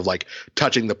and I'm sort of like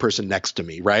touching the person next to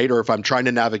me, right? Or if I'm trying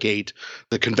to navigate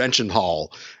the convention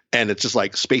hall and it's just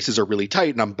like spaces are really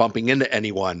tight and I'm bumping into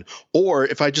anyone. Or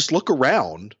if I just look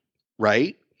around,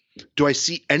 right? Do I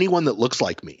see anyone that looks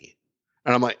like me?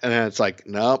 And I'm like, and it's like,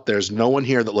 nope, there's no one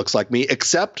here that looks like me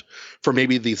except for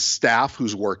maybe the staff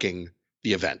who's working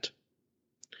the event.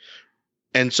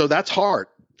 And so that's hard.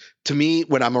 To me,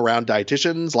 when I'm around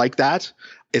dietitians like that,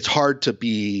 it's hard to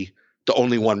be the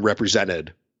only one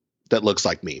represented that looks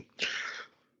like me.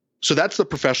 So that's the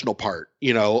professional part,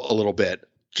 you know, a little bit.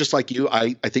 Just like you,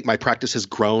 I think my practice has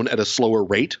grown at a slower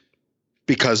rate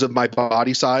because of my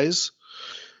body size.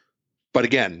 But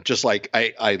again, just like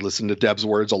I listen to Deb's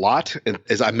words a lot, and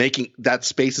as I'm making that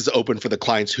space is open for the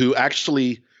clients who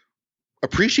actually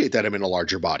appreciate that I'm in a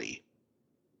larger body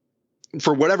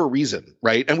for whatever reason,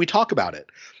 right? And we talk about it.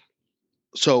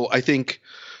 So I think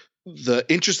the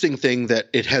interesting thing that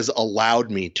it has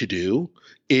allowed me to do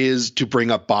is to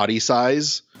bring up body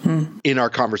size in our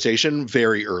conversation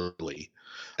very early.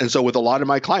 And so with a lot of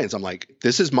my clients, I'm like,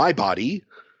 this is my body,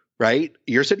 right?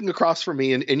 You're sitting across from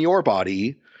me in your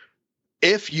body.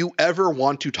 If you ever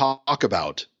want to talk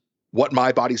about what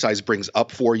my body size brings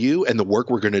up for you and the work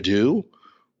we're going to do,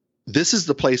 this is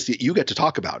the place that you get to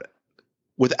talk about it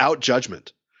without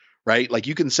judgment, right? Like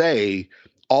you can say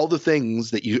all the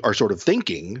things that you are sort of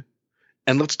thinking,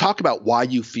 and let's talk about why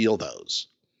you feel those.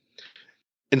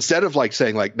 Instead of like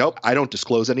saying like, nope, I don't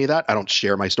disclose any of that. I don't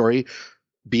share my story.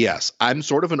 BS. I'm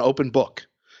sort of an open book.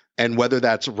 And whether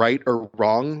that's right or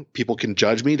wrong, people can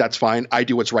judge me. That's fine. I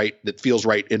do what's right that feels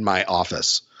right in my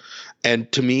office.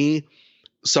 And to me,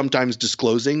 sometimes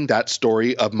disclosing that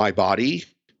story of my body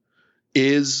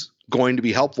is going to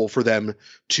be helpful for them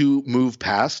to move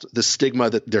past the stigma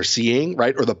that they're seeing,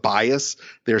 right? Or the bias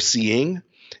they're seeing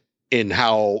in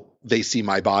how they see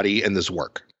my body and this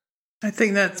work. I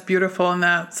think that's beautiful. And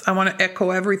I want to echo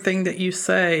everything that you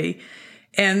say.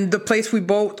 And the place we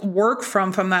both work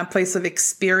from that place of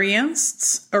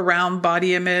experience around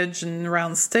body image and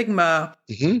around stigma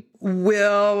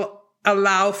will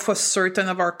allow for certain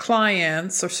of our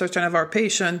clients or certain of our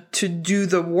patients to do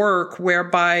the work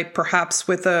whereby perhaps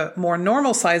with a more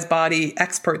normal sized body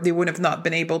expert, they would have not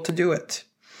been able to do it.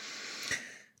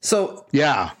 So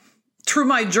yeah, through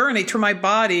my journey, through my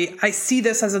body, I see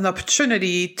this as an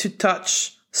opportunity to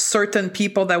touch certain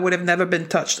people that would have never been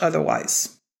touched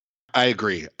otherwise. I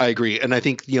agree. And I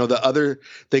think, you know, the other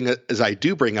thing as I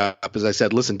do bring up, as I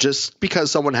said, listen, just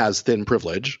because someone has thin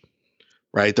privilege,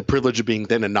 right? The privilege of being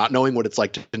thin and not knowing what it's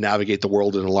like to navigate the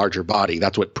world in a larger body.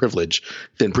 That's what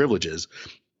thin privilege is.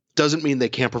 Doesn't mean they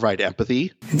can't provide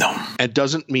empathy. No. And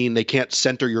doesn't mean they can't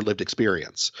center your lived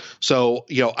experience. So,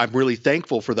 you know, I'm really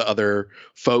thankful for the other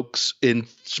folks in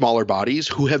smaller bodies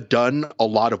who have done a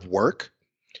lot of work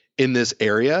in this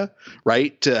area,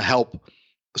 right? To help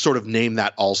sort of name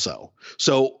that also.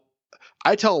 So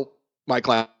I tell my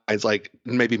clients, like,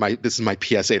 maybe this is my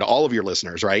PSA to all of your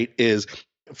listeners, right? Is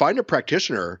find a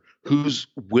practitioner who's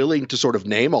willing to sort of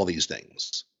name all these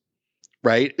things,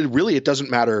 right? Really, it doesn't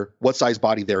matter what size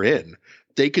body they're in.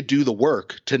 They could do the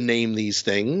work to name these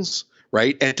things,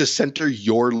 right? And to center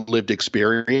your lived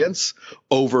experience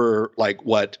over like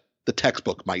what the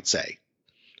textbook might say,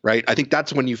 right? I think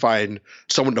that's when you find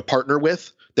someone to partner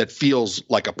with that feels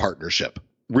like a partnership.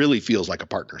 Really feels like a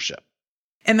partnership.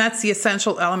 And that's the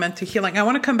essential element to healing. I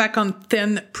want to come back on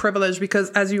thin privilege because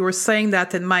as you were saying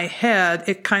that in my head,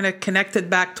 it kind of connected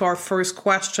back to our first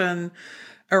question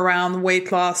around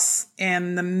weight loss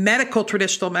and the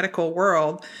traditional medical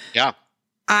world. Yeah.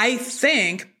 I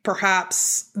think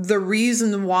perhaps the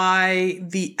reason why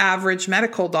the average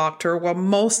medical doctor, well,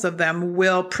 most of them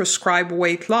will prescribe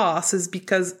weight loss is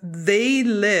because they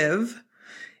live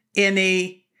in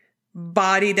a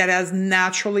body that has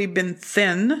naturally been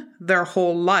thin their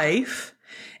whole life,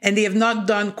 and they have not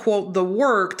done, quote, the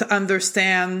work to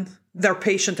understand their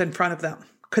patient in front of them.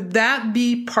 Could that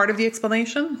be part of the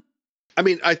explanation? I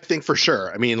mean, I think for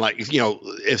sure. I mean, like,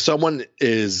 if someone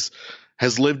has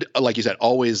lived, like you said,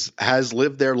 always has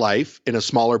lived their life in a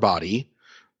smaller body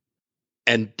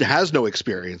and has no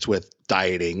experience with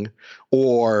dieting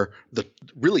or the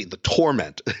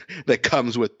torment that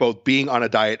comes with both being on a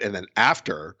diet and then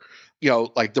after,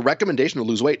 like the recommendation to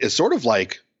lose weight is sort of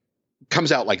like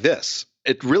comes out like this.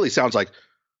 It really sounds like,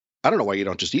 I don't know why you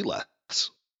don't just eat less.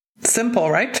 Simple,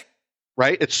 right?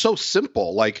 Right? It's so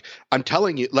simple. Like, I'm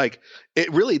telling you, like,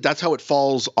 it really, that's how it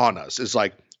falls on us. Is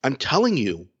like, I'm telling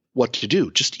you what to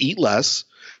do. Just eat less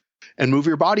and move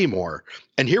your body more.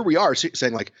 And here we are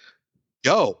saying like,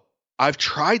 yo, I've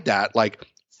tried that like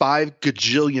 5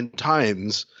 gajillion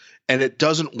times and it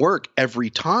doesn't work every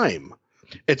time.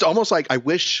 It's almost like I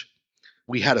wish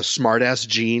we had a smart ass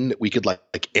gene that we could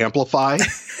like amplify,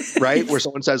 right? Where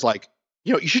someone says like,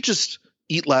 you should just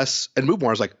eat less and move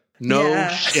more. I was like, no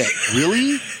shit.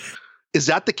 Really? Is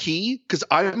that the key? Because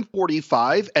I'm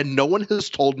 45 and no one has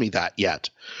told me that yet.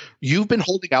 You've been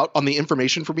holding out on the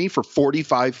information for me for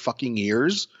 45 fucking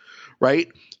years, right?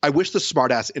 I wish the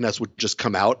smartass in us would just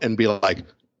come out and be like,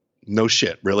 no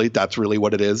shit, really? That's really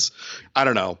what it is? I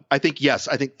don't know. I think, yes,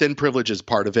 I think thin privilege is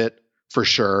part of it for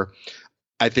sure.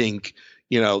 I think,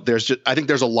 there's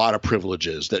a lot of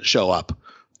privileges that show up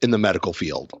in the medical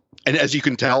field. And as you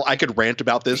can tell, I could rant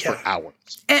about this for hours.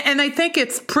 And I think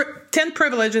it's thin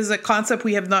privilege is a concept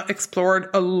we have not explored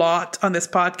a lot on this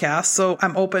podcast. So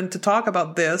I'm open to talk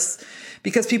about this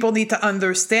because people need to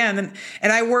understand.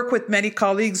 And I work with many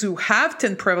colleagues who have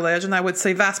thin privilege, and I would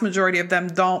say vast majority of them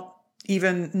don't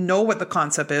even know what the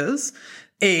concept is,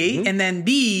 A. Mm-hmm. And then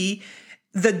B,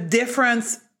 the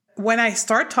difference when I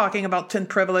start talking about thin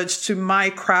privilege to my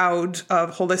crowd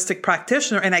of holistic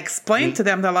practitioner and I explain to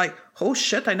them, they're like, oh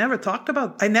shit, I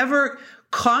never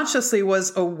consciously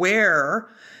was aware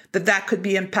that could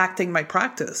be impacting my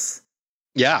practice.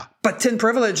 Yeah. But thin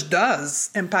privilege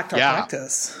does impact our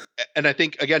practice. And I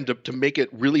think, again, to make it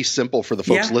really simple for the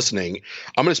folks listening,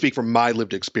 I'm going to speak from my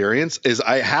lived experience is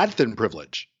I had thin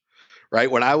privilege, right?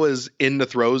 When I was in the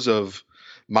throes of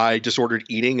my disordered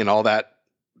eating and all that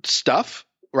stuff,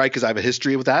 right, because I have a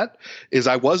history with that, is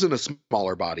I was in a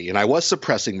smaller body and I was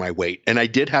suppressing my weight and I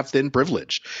did have thin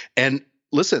privilege. And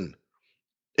listen,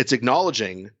 it's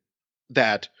acknowledging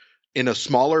that in a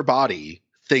smaller body,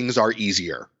 things are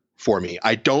easier for me.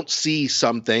 I don't see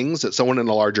some things that someone in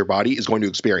a larger body is going to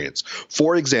experience.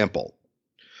 For example,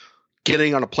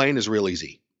 getting on a plane is real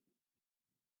easy,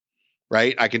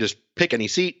 right? I can just pick any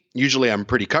seat. Usually I'm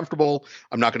pretty comfortable.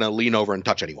 I'm not going to lean over and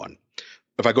touch anyone.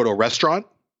 If I go to a restaurant,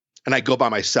 and I go by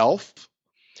myself,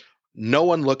 no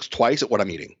one looks twice at what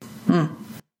I'm eating,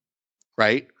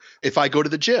 right? If I go to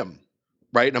the gym,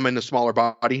 right, and I'm in a smaller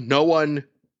body, no one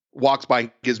walks by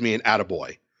and gives me an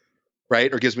attaboy,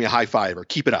 right, or gives me a high five or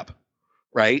keep it up,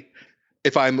 right?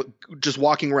 If I'm just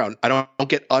walking around, I don't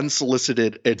get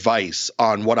unsolicited advice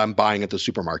on what I'm buying at the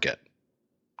supermarket,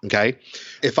 okay?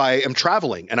 If I am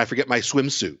traveling and I forget my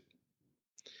swimsuit,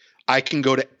 I can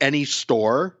go to any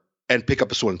store and pick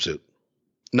up a swimsuit.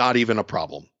 Not even a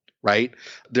problem, right?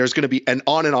 There's going to be and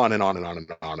on and on and on and on and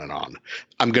on and on.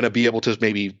 I'm going to be able to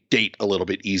maybe date a little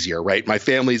bit easier, right? My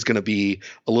family's going to be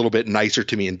a little bit nicer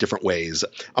to me in different ways.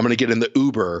 I'm going to get in the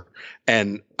Uber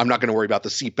and I'm not going to worry about the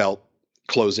seatbelt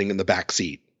closing in the back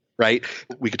seat, right?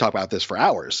 We could talk about this for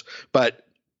hours. But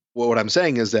what I'm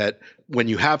saying is that when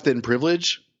you have thin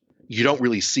privilege, you don't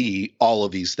really see all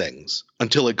of these things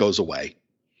until it goes away.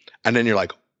 And then you're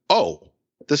like, oh,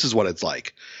 this is what it's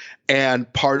like.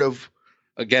 And part of,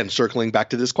 again, circling back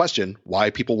to this question, why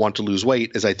people want to lose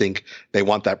weight is I think they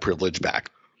want that privilege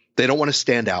back. They don't want to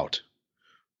stand out,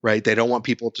 right? They don't want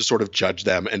people to sort of judge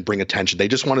them and bring attention. They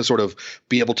just want to sort of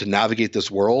be able to navigate this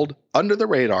world under the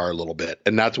radar a little bit.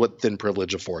 And that's what thin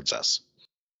privilege affords us.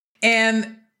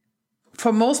 And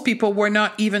for most people, we're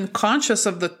not even conscious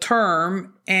of the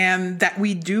term and that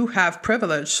we do have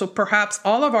privilege. So perhaps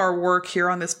all of our work here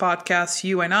on this podcast,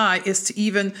 you and I, is to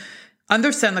even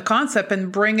understand the concept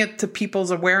and bring it to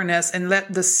people's awareness and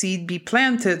let the seed be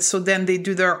planted so then they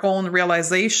do their own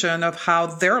realization of how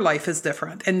their life is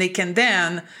different. And they can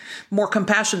then more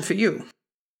compassion for you.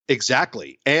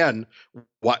 Exactly. And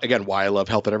why I love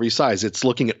Health at Every Size. It's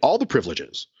looking at all the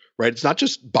privileges, right? It's not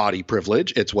just body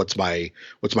privilege. It's what's my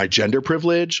gender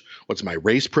privilege, what's my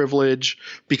race privilege,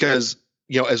 because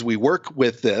as we work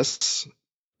with this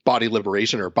body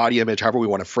liberation or body image, however we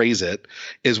want to phrase it,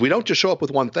 is we don't just show up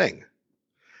with one thing,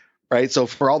 right? So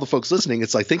for all the folks listening,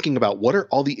 it's like thinking about what are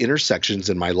all the intersections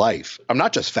in my life. I'm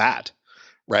not just fat,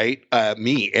 right?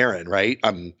 Me, Aaron, right?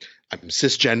 I'm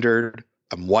cisgendered.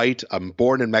 I'm white. I'm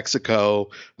born in Mexico.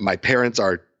 My parents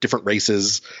are different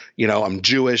races. I'm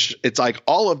Jewish. It's like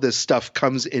all of this stuff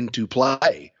comes into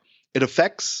play. It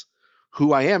affects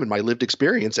who I am in my lived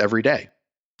experience every day.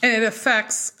 And it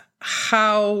affects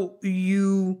how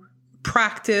you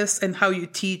practice and how you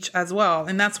teach as well.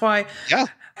 And that's why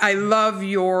I love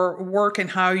your work and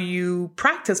how you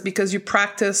practice, because you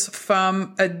practice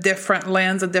from a different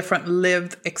lens, a different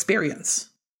lived experience.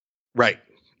 Right.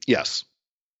 Yes.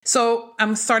 So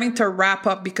I'm starting to wrap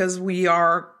up because we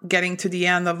are getting to the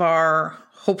end of our,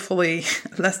 hopefully,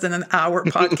 less than an hour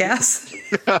podcast.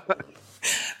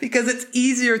 Because it's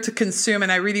easier to consume,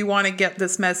 and I really want to get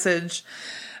this message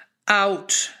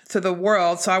out to the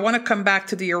world. So I want to come back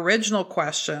to the original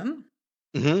question.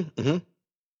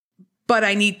 But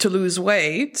I need to lose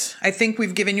weight. I think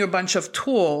we've given you a bunch of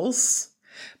tools,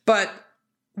 but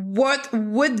what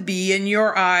would be, in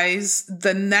your eyes,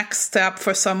 the next step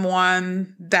for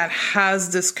someone that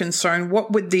has this concern?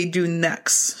 What would they do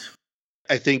next?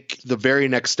 I think the very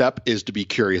next step is to be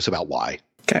curious about why.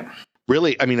 Okay.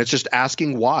 Really, it's just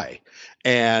asking why.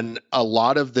 And a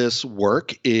lot of this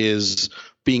work is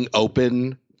being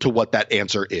open to what that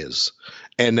answer is.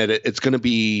 And that it's going to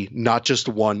be not just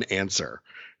one answer.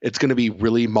 It's going to be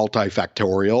really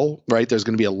multifactorial, right? There's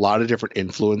going to be a lot of different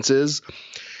influences.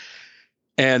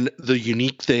 And the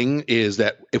unique thing is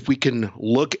that if we can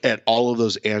look at all of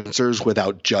those answers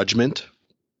without judgment,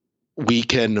 we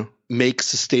can make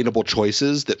sustainable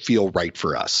choices that feel right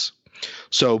for us.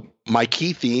 So my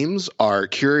key themes are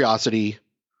curiosity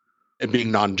and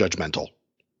being non-judgmental,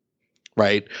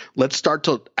 right? Let's start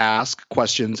to ask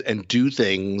questions and do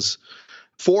things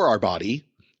for our body,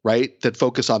 right, that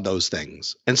focus on those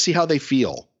things and see how they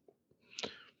feel.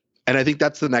 And I think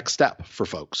that's the next step for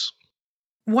folks.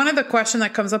 One of the questions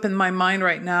that comes up in my mind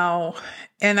right now,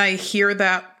 and I hear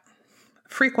that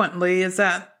frequently, is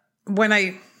that when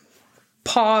I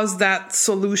pause that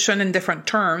solution in different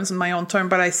terms, in my own term,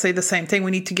 but I say the same thing,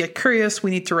 we need to get curious, we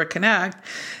need to reconnect,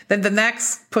 then the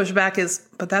next pushback is,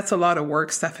 but that's a lot of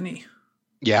work, Stephanie.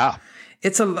 Yeah.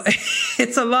 It's a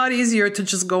lot easier to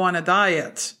just go on a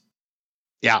diet.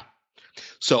 Yeah.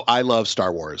 So I love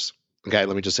Star Wars. Okay,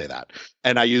 let me just say that.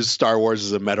 And I use Star Wars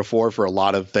as a metaphor for a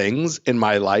lot of things in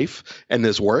my life and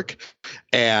this work.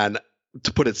 And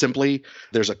to put it simply,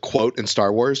 there's a quote in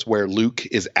Star Wars where Luke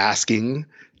is asking,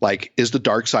 like, is the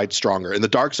dark side stronger? And the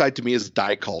dark side to me is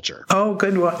diet culture. Oh,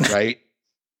 good one. Right?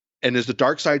 And is the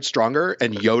dark side stronger?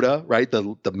 And Yoda, right,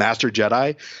 the master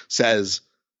Jedi, says,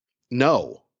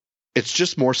 no, it's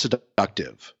just more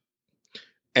seductive.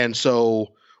 And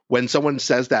so when someone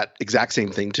says that exact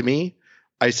same thing to me,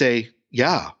 I say,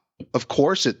 yeah, of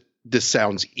course this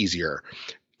sounds easier.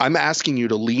 I'm asking you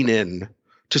to lean in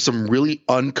to some really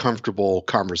uncomfortable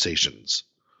conversations.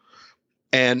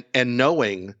 And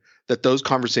knowing that those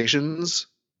conversations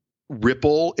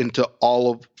ripple into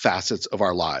all of facets of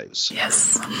our lives.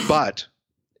 Yes. But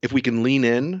if we can lean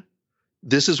in,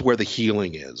 this is where the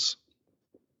healing is.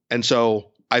 And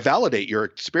so I validate your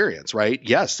experience, right?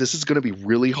 Yes, this is going to be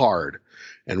really hard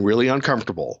and really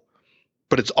uncomfortable,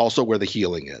 but it's also where the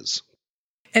healing is.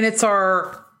 And it's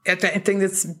I think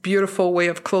that's a beautiful way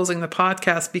of closing the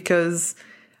podcast, because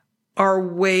our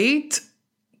weight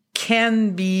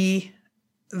can be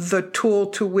the tool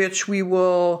to which we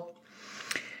will,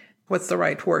 what's the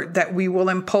right word? That we will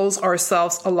impose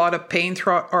ourselves a lot of pain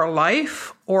throughout our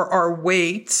life, or our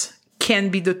weight can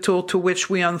be the tool to which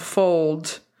we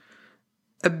unfold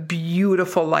a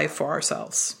beautiful life for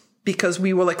ourselves, because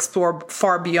we will explore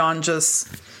far beyond just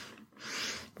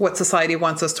what society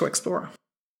wants us to explore.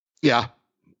 Yeah,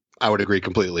 I would agree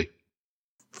completely.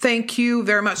 Thank you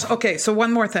very much. Okay, so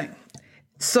one more thing.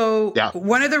 So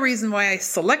one of the reasons why I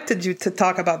selected you to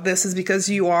talk about this is because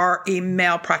you are a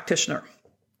male practitioner.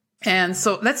 And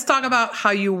so let's talk about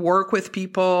how you work with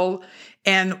people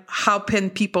and how can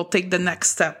people take the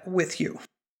next step with you.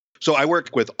 So I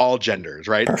work with all genders,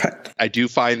 right? Perfect. I do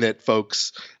find that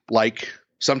folks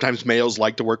sometimes males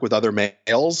like to work with other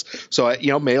males. So,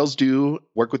 males do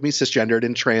work with me, cisgendered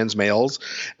and trans males.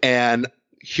 And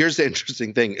here's the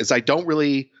interesting thing is I don't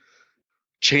really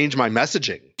change my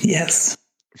messaging. Yes.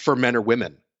 For men or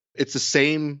women. It's the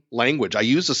same language. I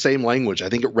use the same language. I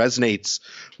think it resonates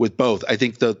with both. I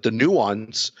think the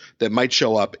nuance that might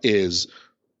show up is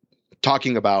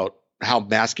talking about how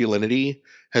masculinity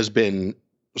has been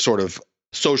sort of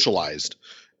socialized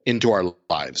into our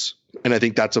lives. And I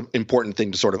think that's an important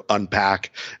thing to sort of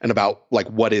unpack, and about like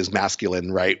what is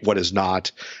masculine, right? What is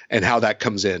not, and how that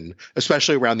comes in,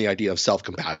 especially around the idea of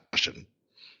self-compassion.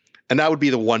 And that would be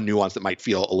the one nuance that might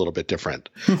feel a little bit different.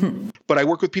 But I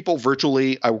work with people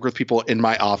virtually. I work with people in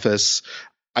my office.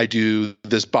 I do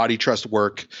this body trust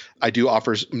work. I do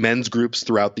offer men's groups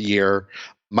throughout the year.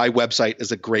 My website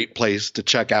is a great place to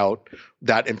check out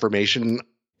that information.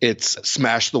 It's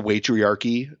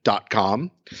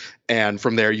smashthewaitriarchy.com. And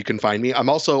from there, you can find me. I'm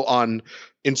also on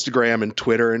Instagram and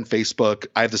Twitter and Facebook.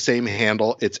 I have the same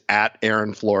handle. It's at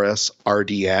Aaron Flores,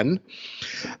 RDN.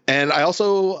 And I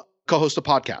also co-host a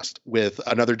podcast with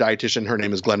another dietitian. Her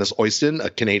name is Glennis Oyston, a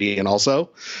Canadian also.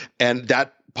 And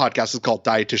that podcast is called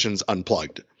Dietitians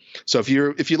Unplugged. So if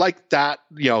you like that,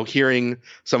 hearing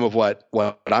some of what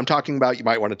I'm talking about, you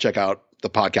might want to check out the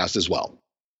podcast as well.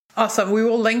 Awesome. We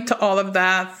will link to all of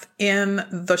that in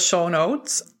the show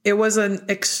notes. It was an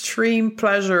extreme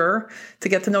pleasure to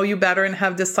get to know you better and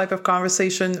have this type of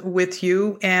conversation with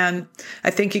you. And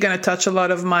I think you're going to touch a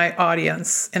lot of my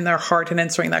audience in their heart in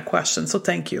answering that question. So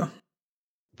thank you.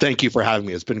 Thank you for having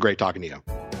me. It's been great talking to you.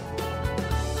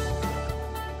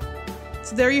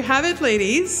 So there you have it,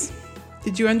 ladies.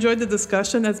 Did you enjoy the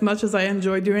discussion as much as I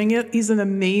enjoyed doing it? He's an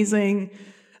amazing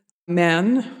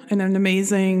man and an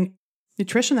amazing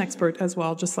nutrition expert as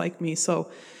well, just like me. So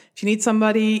if you need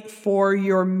somebody for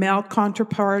your male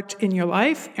counterpart in your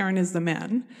life, Aaron is the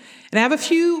man. And I have a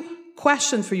few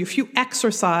questions for you, a few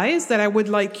exercises that I would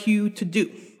like you to do,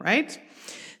 right?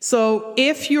 So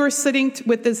if you're sitting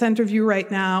with this interview right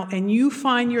now and you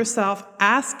find yourself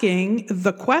asking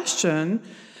the question,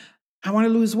 I want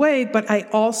to lose weight, but I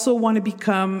also want to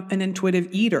become an intuitive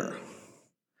eater.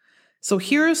 So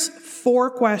here's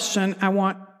 4 questions I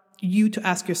want you to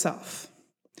ask yourself.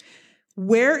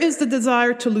 Where is the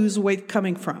desire to lose weight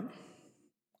coming from?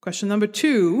 Question number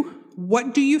 2,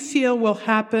 what do you feel will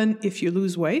happen if you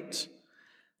lose weight?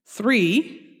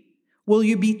 3, will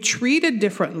you be treated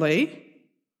differently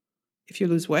if you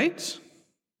lose weight?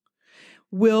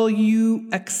 Will you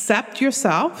accept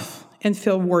yourself and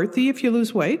feel worthy if you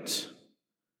lose weight?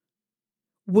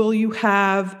 Will you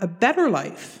have a better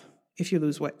life if you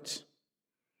lose weight?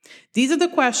 These are the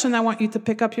questions I want you to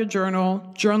pick up your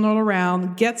journal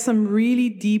around, get some really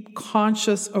deep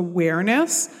conscious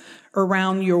awareness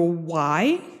around your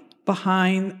why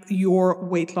behind your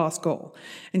weight loss goal.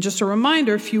 And just a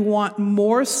reminder, if you want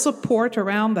more support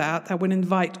around that, I would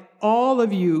invite all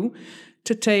of you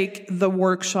to take the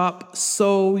workshop.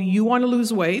 So you want to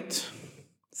lose weight,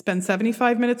 spend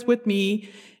 75 minutes with me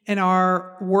in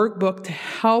our workbook to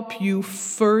help you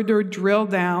further drill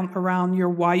down around your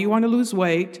why you want to lose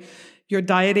weight, your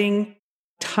dieting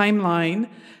timeline,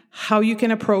 how you can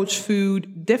approach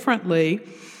food differently,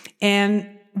 and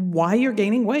why you're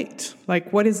gaining weight.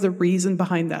 Like, what is the reason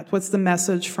behind that? What's the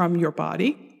message from your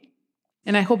body?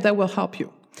 And I hope that will help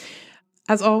you.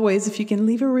 As always, if you can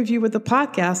leave a review with the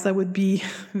podcast, that would be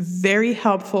very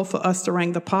helpful for us to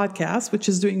rank the podcast, which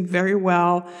is doing very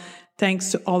well.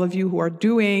 Thanks to all of you who are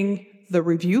doing the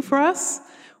review for us.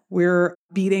 We're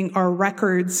beating our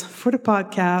records for the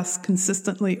podcast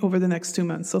consistently over the next 2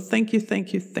 months. So thank you,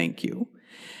 thank you, thank you.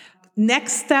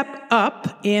 Next step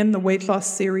up in the weight loss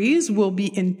series will be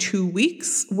in 2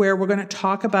 weeks, where we're going to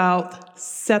talk about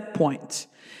set point.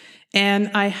 And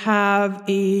I have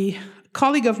a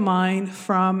colleague of mine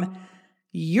from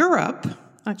Europe,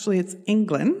 actually it's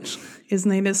England. His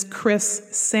name is Chris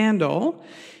Sandel.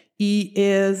 He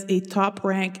is a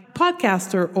top-ranked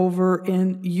podcaster over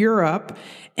in Europe,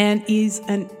 and he's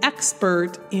an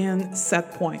expert in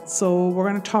set point. So we're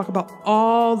going to talk about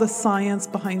all the science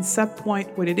behind set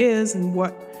point, what it is, and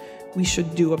what we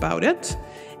should do about it.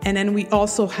 And then we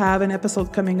also have an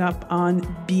episode coming up on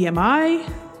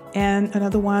BMI and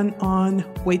another one on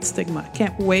weight stigma.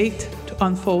 Can't wait to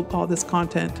unfold all this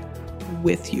content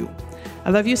with you.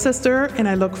 I love you, sister, and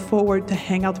I look forward to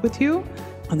hang out with you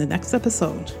on the next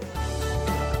episode.